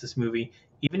experience this movie,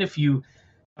 even if you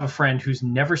have a friend who's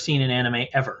never seen an anime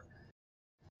ever.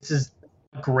 This is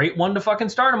a great one to fucking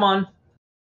start them on.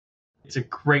 It's a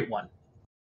great one.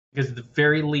 Because at the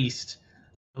very least,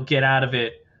 you'll get out of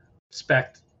it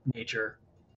respect nature.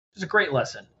 It's a great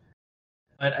lesson.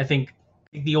 But I think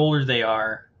the older they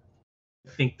are, I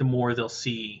think the more they'll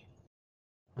see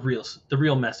the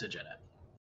real message in it.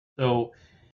 So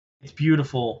it's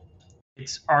beautiful.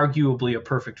 It's arguably a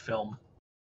perfect film.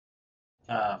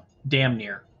 Damn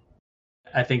near.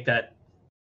 I think that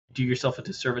you do yourself a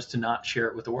disservice to not share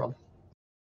it with the world.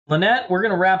 Lynette, we're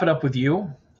going to wrap it up with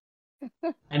you.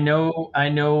 I know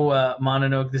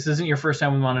Mononoke. This isn't your first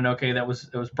time with Mononoke. That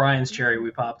was Brian's cherry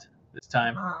we popped this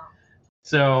time.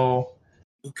 So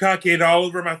Bukkake it all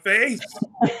over my face.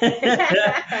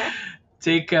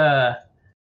 Take us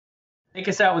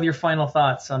out with your final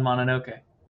thoughts on Mononoke.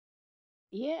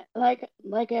 Yeah,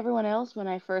 like everyone else, when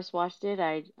I first watched it,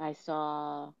 I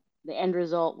saw the end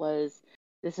result was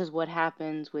this is what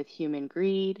happens with human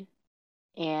greed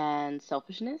and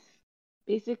selfishness.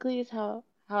 Basically, is how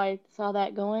I saw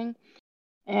that going.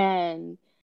 And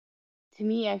to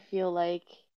me, I feel like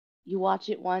you watch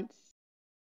it once,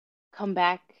 come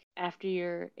back after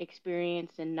your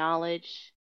experience and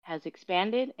knowledge has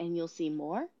expanded, and you'll see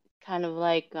more. Kind of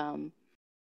like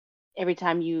every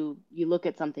time you look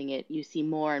at something, you see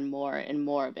more and more and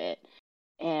more of it.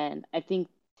 And I think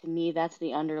to me that's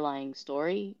the underlying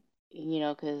story,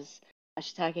 because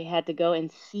Ashitake had to go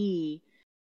and see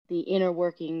the inner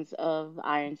workings of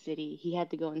Iron City. He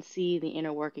had to go and see the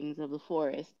inner workings of the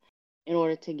forest in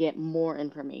order to get more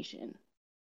information.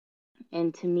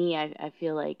 And to me, I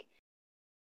feel like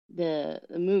the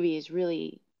movie is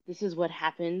really, this is what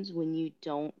happens when you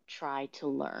don't try to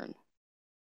learn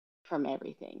from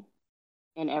everything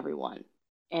and everyone.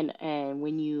 And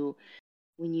when you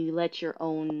let your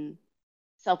own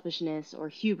selfishness or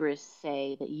hubris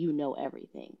say that you know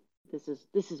everything. This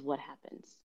is what happens.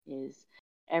 Is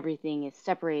everything is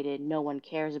separated, no one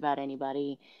cares about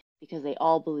anybody because they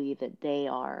all believe that they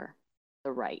are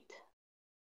the right.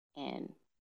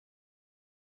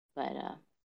 But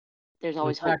there's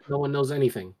always hope. No one knows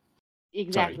anything.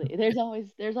 Exactly. Sorry.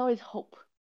 There's always hope.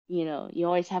 You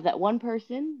always have that one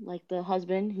person, like the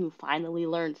husband, who finally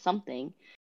learned something.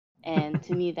 And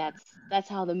to me, that's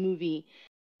how the movie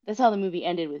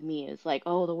ended with me. It's like,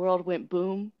 oh, the world went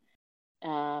boom.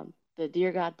 The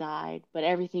deer god died, but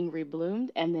everything rebloomed.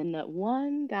 And then that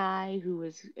one guy who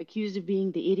was accused of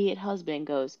being the idiot husband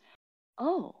goes,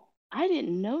 oh, I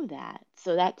didn't know that.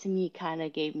 So that to me kind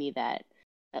of gave me that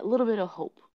little bit of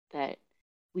hope that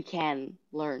we can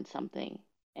learn something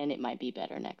and it might be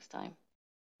better next time.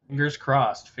 Fingers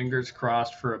crossed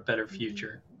for a better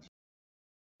future.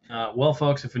 Well,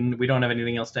 folks, if we don't have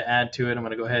anything else to add to it, I'm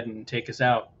going to go ahead and take us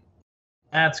out.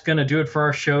 That's going to do it for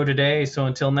our show today. So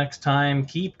until next time,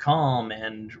 keep calm.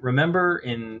 And remember,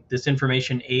 in this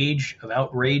information age of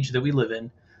outrage that we live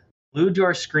in, glued to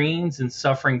our screens and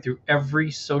suffering through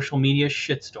every social media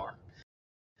shitstorm,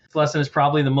 this lesson is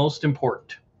probably the most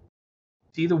important.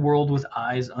 See the world with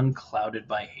eyes unclouded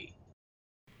by hate.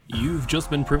 You've just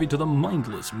been privy to the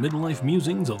mindless midlife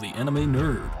musings of the anime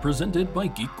nerd, presented by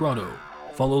Geek Grotto.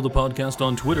 Follow the podcast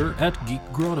on Twitter @Geek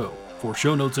Grotto. For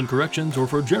show notes and corrections or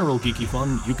for general geeky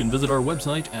fun, you can visit our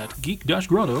website at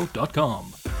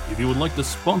geek-grotto.com. If you would like to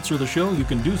sponsor the show, you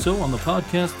can do so on the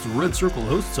podcast's Red Circle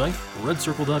host site,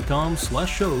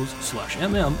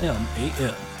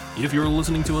 redcircle.com/shows/MMMAN. If you're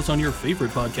listening to us on your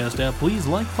favorite podcast app, please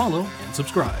like, follow, and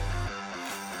subscribe.